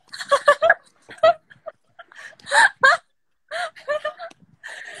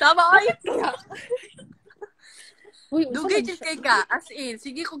 Sama ayot ka. Uy, Dugay cheesecake ka. As in,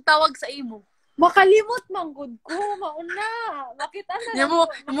 sige kung tawag sa imo. makalimot manggod ko. Mauna. Makita na lang.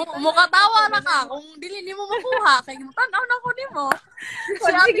 Mukatawa na ka. Kung dili ni mo makuha, kay tanaw na ko ni mo. Si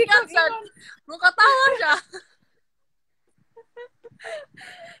Ate Katsan, mukatawa siya.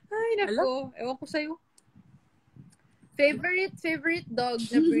 Ay, nako. Ewan ko sa'yo. Favorite dog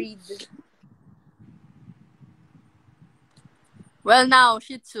na breed? Well, now,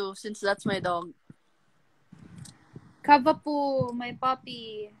 Shih Tzu, since that's my dog. Kavapu, my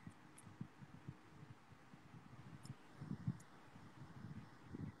puppy.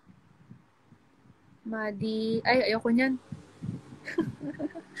 Maddie. Ay, ayoko niyan.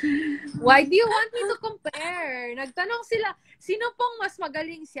 Why do you want me to compare? Nagtanong sila, sino pong mas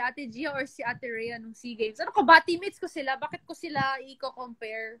magaling, si Ate Gia or si Ate Rhea nung SEA Games? Ano ko ba, teammates ko sila? Bakit ko sila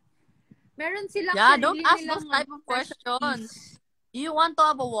i-compare? Meron silang Don't ask those type of questions. Do you want to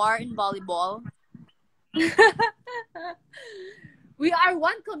have a war in volleyball? We are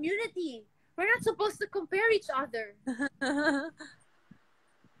one community. We're not supposed to compare each other.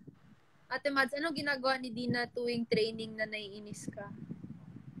 Ate Mads, ano ginagawa ni Dina tuwing training na naiinis ka?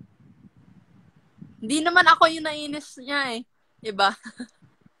 Hindi naman ako yung naiinis niya eh. Iba.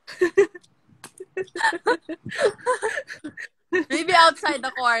 Maybe outside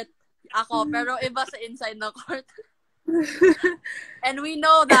the court. Ako, pero iba sa inside the court. And we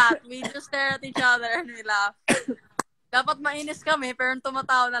know that. We just stare at each other and we laugh. Dapat mainis kami, pero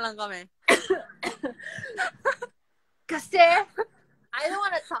tumatawa na lang kami. Kasi, I don't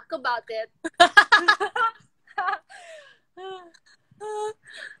wanna talk about it.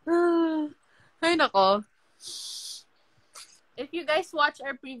 Ay, nako. If you guys watch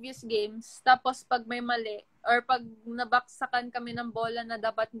our previous games, tapos pag may mali, or pag nabaksakan kami ng bola na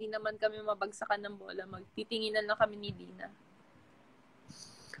dapat hindi naman kami mabagsakan ng bola, magtitinginan lang kami ni Dina.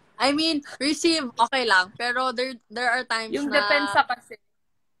 I mean, receive, okay lang. Pero there are times Yung na depensa kasi.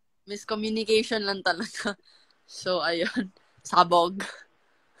 miscommunication lang talaga. So, ayun. Sabog.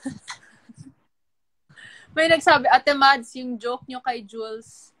 May nagsabi, Ate Mads, yung joke nyo kay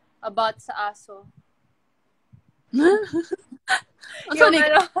Jules about sa aso. Yung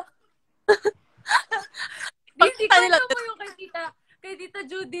ano, hindi ko mo yung kay Tita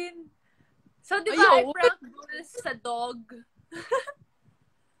Judin. So, di ba, I prank Jules sa dog?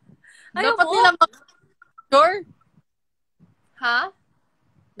 Dapat nila picture. Ha?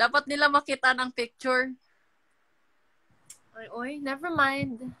 Dapat nila makita ng picture. Oy, never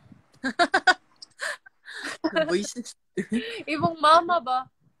mind. Voices. Ibong mama ba?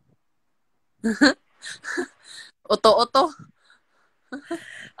 Oto-oto.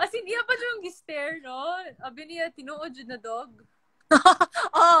 As hindi pa yung stare, no? Abi niya, tinuod yun na dog.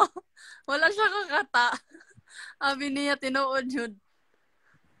 Oh, wala siya kakata. Abi niya, tinuod yun.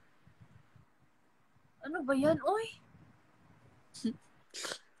 Ano ba yan, oy?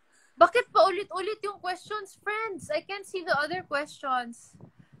 Bakit pa ulit-ulit yung questions, friends? I can't see the other questions.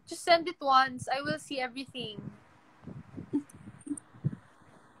 Just send it once. I will see everything.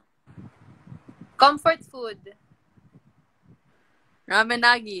 Comfort food.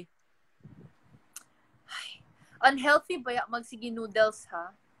 Ramenagi. Unhealthy ba yung magsige noodles,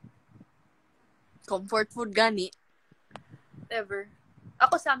 ha? Comfort food gani. Ever.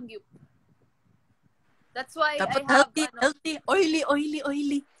 Ako samgyup. That's why Dapat I have healthy,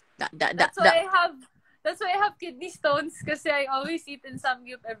 oily. That's why I have kidney stones kasi I always eat in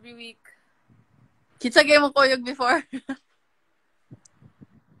samgyup every week. Kitsa game mo koyog before.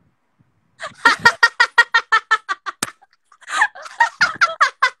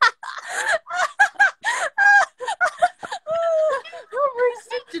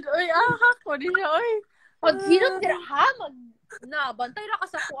 Oy, ko din siya, oy. Pag hirap dira ha, bantay ra ka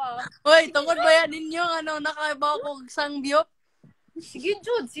sa kuha. Oy, tungod ba yan ninyo, nakaiba ko samgyup? Sige,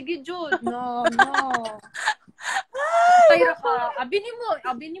 Jude. No. Bantay ra ka. Abi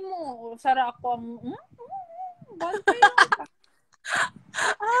ni mo. Sara ako ang, bantay ra ka.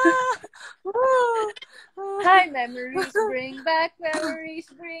 Hi, memories bring back.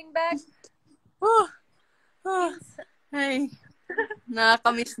 Hey,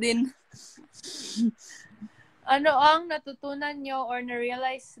 nakakamiss din. Ano ang natutunan nyo or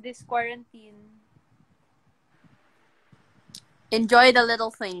na-realize this quarantine? Enjoy the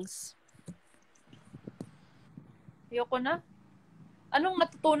little things. Ayoko na. Anong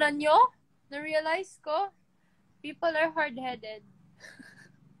natutunan nyo? Na-realize ko? People are hard-headed.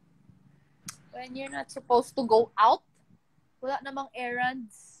 When you're not supposed to go out, wala namang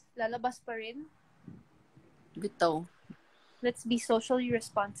errands, lalabas pa rin. Bitaw. Let's be socially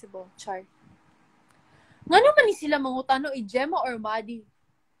responsible. Char. Nga naman ni sila mangutano, Gemma or Maddie?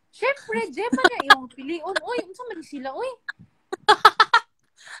 Siyempre, Gemma na yung piliun. Uy, unsa man ni sila, uy?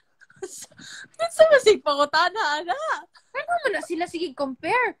 Unsa man sig pangutana, ana? Ano man na sila? Sige,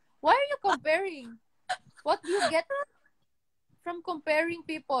 compare. Why are you comparing? What do you get from comparing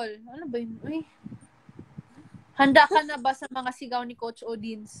people? Ano ba yun? Uy. Handa ka na ba sa mga sigaw ni Coach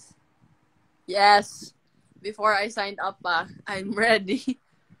Odins? Yes. Before I signed up I'm ready.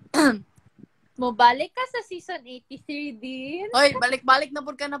 Mobalik ka sa season 83 din. Hoy, balik-balik na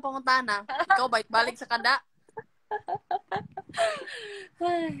pud ka na pangutana. Ikaw balik sa kada.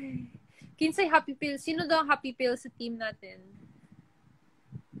 Kinsay happy pill? Sino daw ang happy pill sa team natin?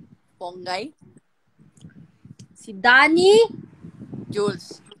 Ponggay? Si Danny?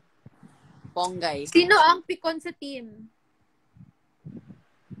 Jules. Ponggay. Sino ang pikon sa team?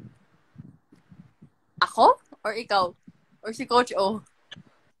 Ako? Or ikaw? Or si Coach O?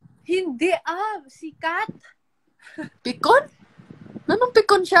 Hindi, si Kat. Pikon? Anong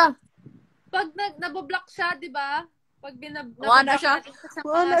pikon siya? Pag naboblock siya, di ba? Pag Wala siya.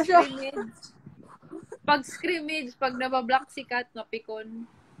 Wala siya. Pag scrimmage, pag nabablock si Kat, napikon.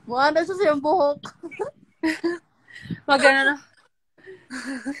 Wala siya siyang buhok. Magana na.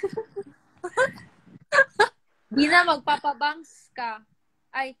 Di na, magpapabangs ka.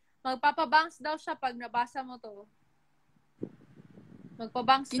 Ay, magpapabangs daw siya pag nabasa mo to.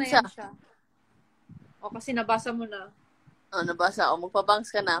 Magpabangs na yan siya. O, kasi nabasa mo na. Nabasa ko.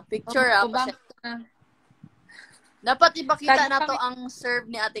 Magpabangs ka na. Picture, Pabangs ka na. Dapat ipakita Tag na mo to kami- ang serve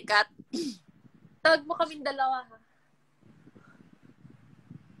ni Ate Kat. Tag mo kaming dalawa, ha?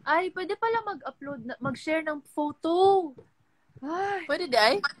 Ay, pwede pala mag-upload, mag-share ng photo. Ay. Pwede di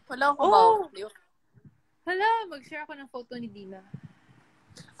ay? Wala akong Oh. bawo. Hala, mag-share ako ng photo ni Dina.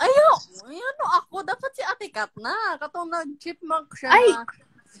 Ayaw! Ano ako? Dapat si Ate Kat na. Katong nag-chipmunk siya Ay! na.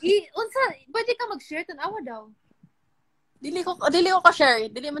 Unsa, pwede ka mag-share? Tanawa daw. Dili ko ka-share.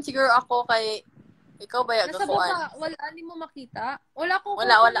 Dili man siguro ako kay ikaw ba Nasa kuan? baba, wala ni mo makita. Wala akong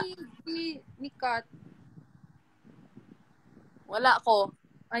Wala. photo ni Kat. Wala ko.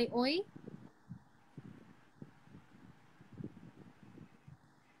 Ay, oy.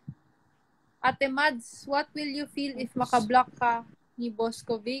 Ate Mads, what will you feel if makablock ka ni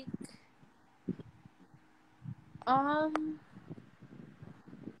Boscovic?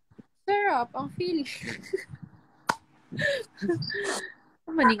 Sarap ang feeling.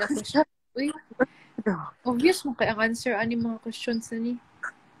 Maning ako siya. Uy. Obvious mo kaya ang answer ani mga questions na ni.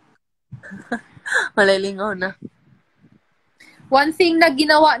 Malilingaw na. One thing na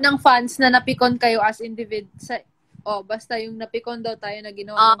ginawa ng fans na napikon kayo as basta yung napikon daw tayo na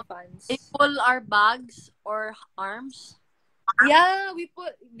ginawa ng fans. They pull our bags or arms. Yeah,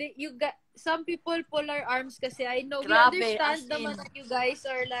 some people pull our arms kasi I know Grabe, we understand as naman in- that you guys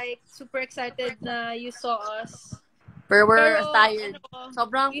are like super excited na you saw us. Pero we're tired.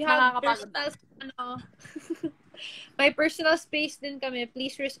 Sobrang we have nakakapagod. may personal space din kami.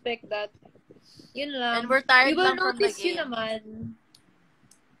 Please respect that. Yun lang. And we're tired We will lang from the notice yun game. naman.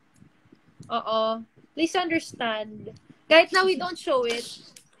 Oo. Please understand. Kahit na we don't show it,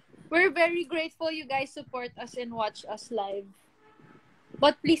 we're very grateful you guys support us and watch us live.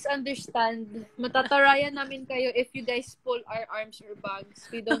 But please understand, matatarayan namin kayo if you guys pull our arms or bags.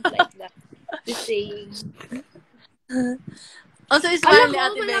 We don't like that. Just saying. Also, smile ni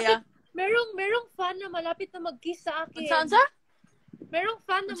Alam Ate mo, Bea. merong fan na malapit na mag-kiss sa akin. Unsa? Merong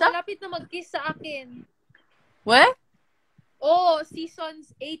fan na Unsa? malapit na mag-kiss sa akin. What? Oh,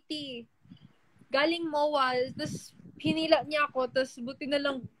 seasons 80. Galing MOA. Tapos, hinila niya ako. Tapos, buti na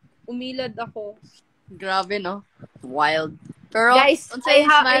lang umilad ako. Grabe, no? Wild. Pero, Guys, unsa I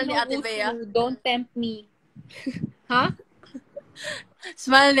yung smile ni know Ate Bea? who's you. Don't tempt me. Ha?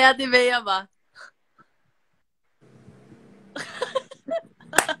 Smile ni Ate Bea ba?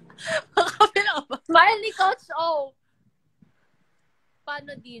 Makapila ba? Smile ni Coach O.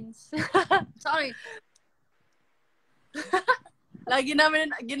 Paano, Deans? Sorry. Lagi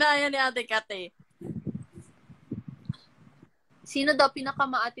namin ginaya ni Ate Kat eh. Sino daw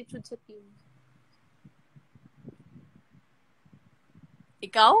pinaka-ma-attitude sa team?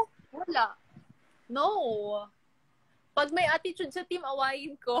 Ikaw? Wala. No. Pag may attitude sa team,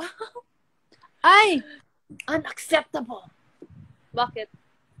 awayin ko. Ay! Unacceptable. Bakit?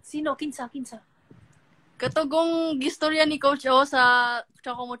 Sino? Kinsa? Katugong gistorya ni Coach O sa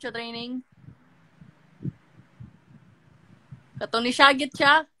Chocomucho training. Katong ni Shagit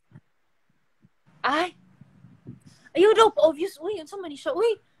siya. Ay! Ayaw daw, obvious. Uy, yun sa mani siya.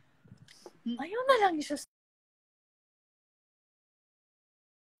 Uy! Ayaw na lang siya.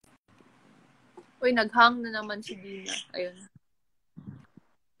 Uy, naghang na naman si Dina. Ayun.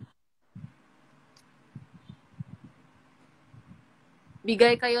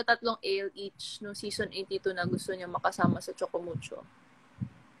 Bigay kayo 3 ale each no season 82 na gusto niya makasama sa Chocomucho.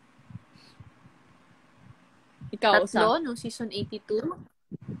 Ikaw, 3 no season 82.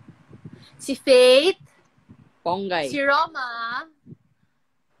 Si Faith, Ponggay. si Roma,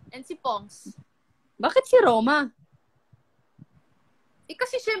 and si Pongs. Bakit si Roma?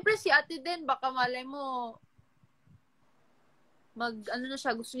 Kasi syempre si ate din, baka malay mo, na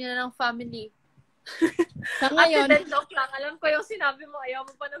siya, gusto niya na ng family. Sa ngayon, Ate din, joke lang. Alam ko yung sinabi mo, ayaw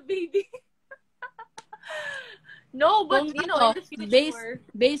mo pa ng baby. No, but kung you know, in the future.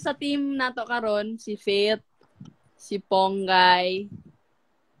 based sa team nato karon, si Faith, si Ponggay,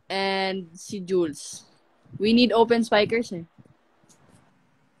 and si Jules. We need open spikers eh.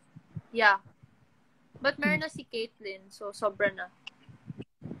 Yeah. But meron na si Caitlyn, so sobra na.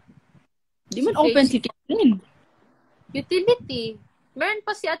 Di man Si open Faith, si Caitlyn. Utility. Meron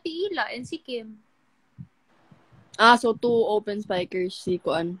pa si Ate Ila and si Kim. So 2 open spikers si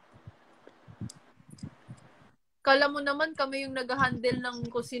Kuan. Kala mo naman kami yung nag-handle ng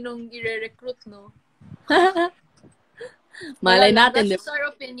kung sinong i-recruit, no? Malay Wala lang. natin, di That's just our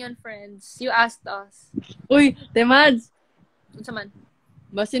opinion, friends. You asked us. Uy, Temads, Unsa man?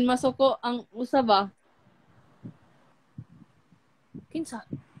 basin masuko ang usaba. Kinsa?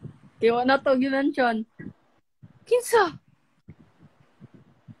 Kaya na to ginansion. Kinsa?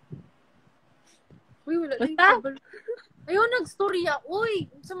 Uy, wala din Basta? kabal. Ayaw nagstorya. Uy,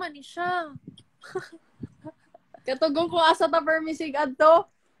 unsa man ni siya? Katugong ko asa ta permisig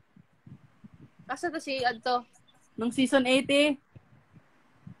adto. Asa ta si adto? Nung season 80.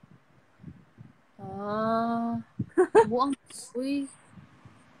 Buang. Uy.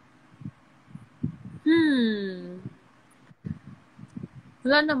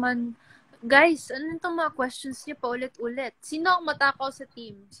 Wala naman. Guys, ano itong mga questions niya pa ulit-ulit? Sino ang matakaw sa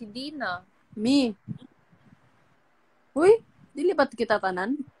team? Si Dina. Me. Uy, dili ba't kita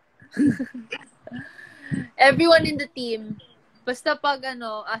tanan? Everyone in the team. Basta pag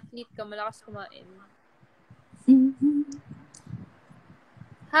athlete ka, malakas kumain.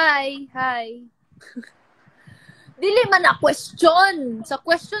 Hi. Dili man na question. Sa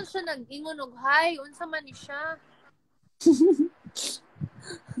question siya nag-ingon og hi. Unsa man ni siya?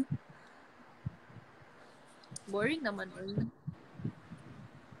 Boring naman.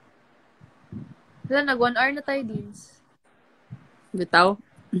 Wala, nag 1 hour na tayo, Deans. Bitaw.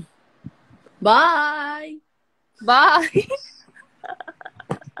 Bye! Bye!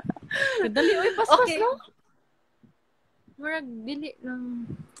 Kadali, uy, paspas Okay. no? Murag, dili lang.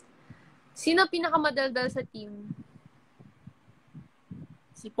 Sino pinakamadaldal sa team?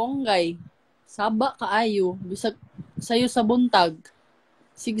 Si Ponggay. Saba kaayo. Bisag sayo sa buntag.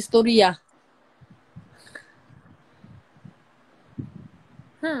 Sigstorya.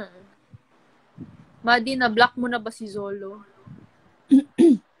 Maddie, na-block mo na ba si Zolo?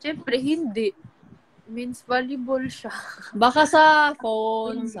 Siyempre, hindi. Means volleyball siya. Baka sa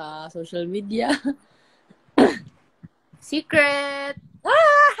phone, sa social media. Secret!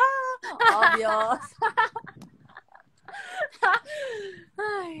 Obvious.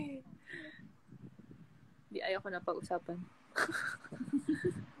 Ay. Di ayaw ko na pag-usapan.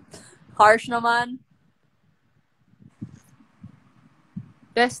 Harsh naman.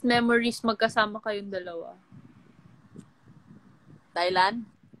 Best memories magkasama kayong dalawa. Thailand.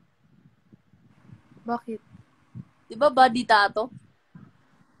 Bakit? Di ba body tato?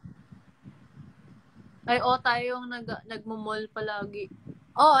 Ay, tayong nagmumall palagi.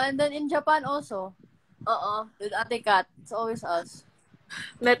 Oh, and then in Japan also. Oo. With Ate Kat. It's always us.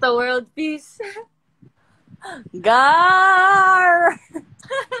 Meta World Peace. Gar!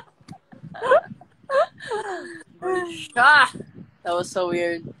 That was so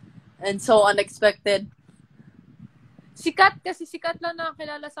weird. And so unexpected. Sikat lang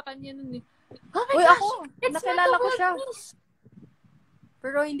nakakilala sa kanya nun eh. Oh my Uy, gosh! ako, It's nakilala Meta ko World siya. Peace.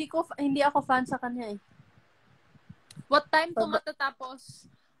 Pero hindi ako fan sa kanya eh. What time to matatapos?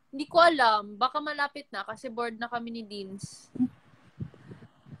 Hindi ko alam. Baka malapit na kasi bored na kami ni Deans.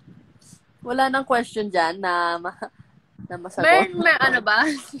 Wala nang question dyan na masagot. May ano ba?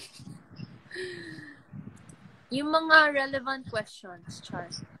 Yung mga relevant questions, Char.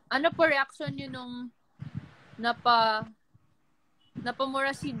 Ano po reaction nyo nung napamura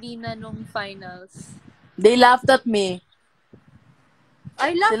si Dina nung finals? They laughed at me.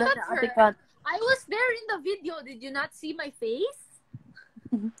 I laughed Sila at na her. Ate Kat. I was there in the video. Did you not see my face?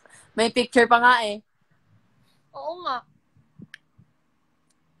 May picture pa nga eh. Oo nga.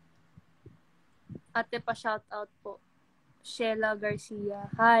 Ate pa shoutout po. Sheila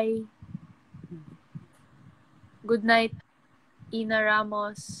Garcia. Hi. Good night, Ina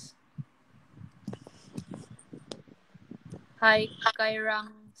Ramos. Hi,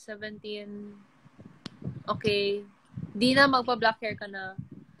 Kairang 17. Okay. Dina, magpa-black hair ka na.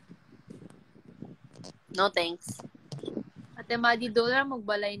 No thanks. Ate Maddie, doon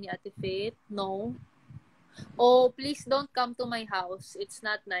magbalay ni Ate Faith? No. Oh, please don't come to my house. It's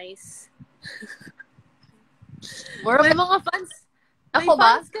not nice. May mga fans. Ako May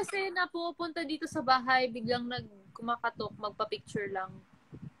ba? fans kasi na pupunta dito sa bahay, biglang kumakatok, magpa-picture lang.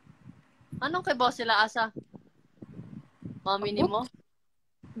 Anong kay boss sila asa? Mami ni mo?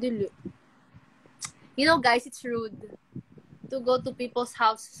 Dili. You know, guys, it's rude to go to people's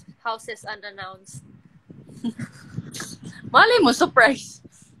houses unannounced. Malay mo, surprise.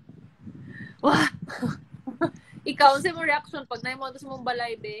 Wah! Ikaw, sa mo reaction pag naimod sa mong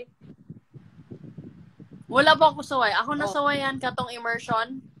balay, be? Wala pa ako saway. Ako nasawayan katong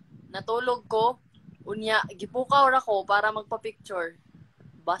immersion. Natulog ko. Unya, gipukaw ra ko para magpa-picture.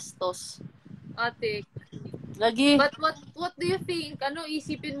 Bastos. Ate. Lagi. But what do you think? Ano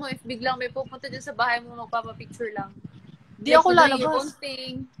isipin mo if biglang may pupunta dyan sa bahay mo magpapapicture lang? Di ako Like, do your lalabas. own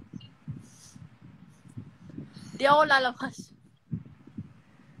thing. Di ako lalabas.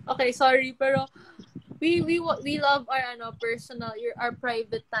 Okay, sorry, pero we love our personal, our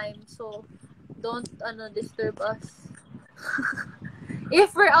private time. So don't disturb us.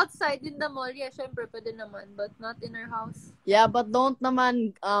 If we're outside in the mall, yeah, syempre pwede naman, but not in our house. Yeah, but don't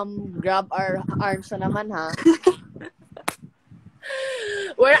naman grab our arms na naman ha.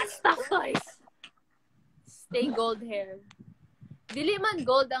 We're at stuff, guys. Stay gold hair. Dili man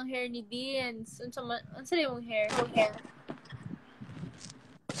gold ang hair ni Deans. Unsa yung hair?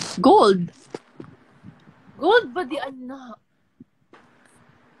 Gold. Gold ba di anak?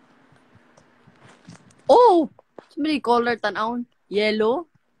 Oh! Somebody color tanawon. Yellow.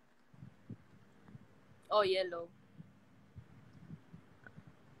 Oh, yellow.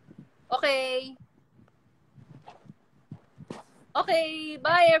 Okay. Okay,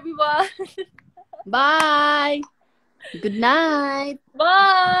 bye everyone. Bye! Good night!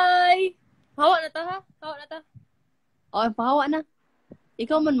 Bye! Hawa na ta, ha? Hawa na ta. Oh, pahawa na.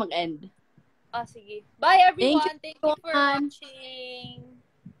 Ikaw man mag-end. Sige. Bye everyone. Thank Thank you, you for everyone. watching.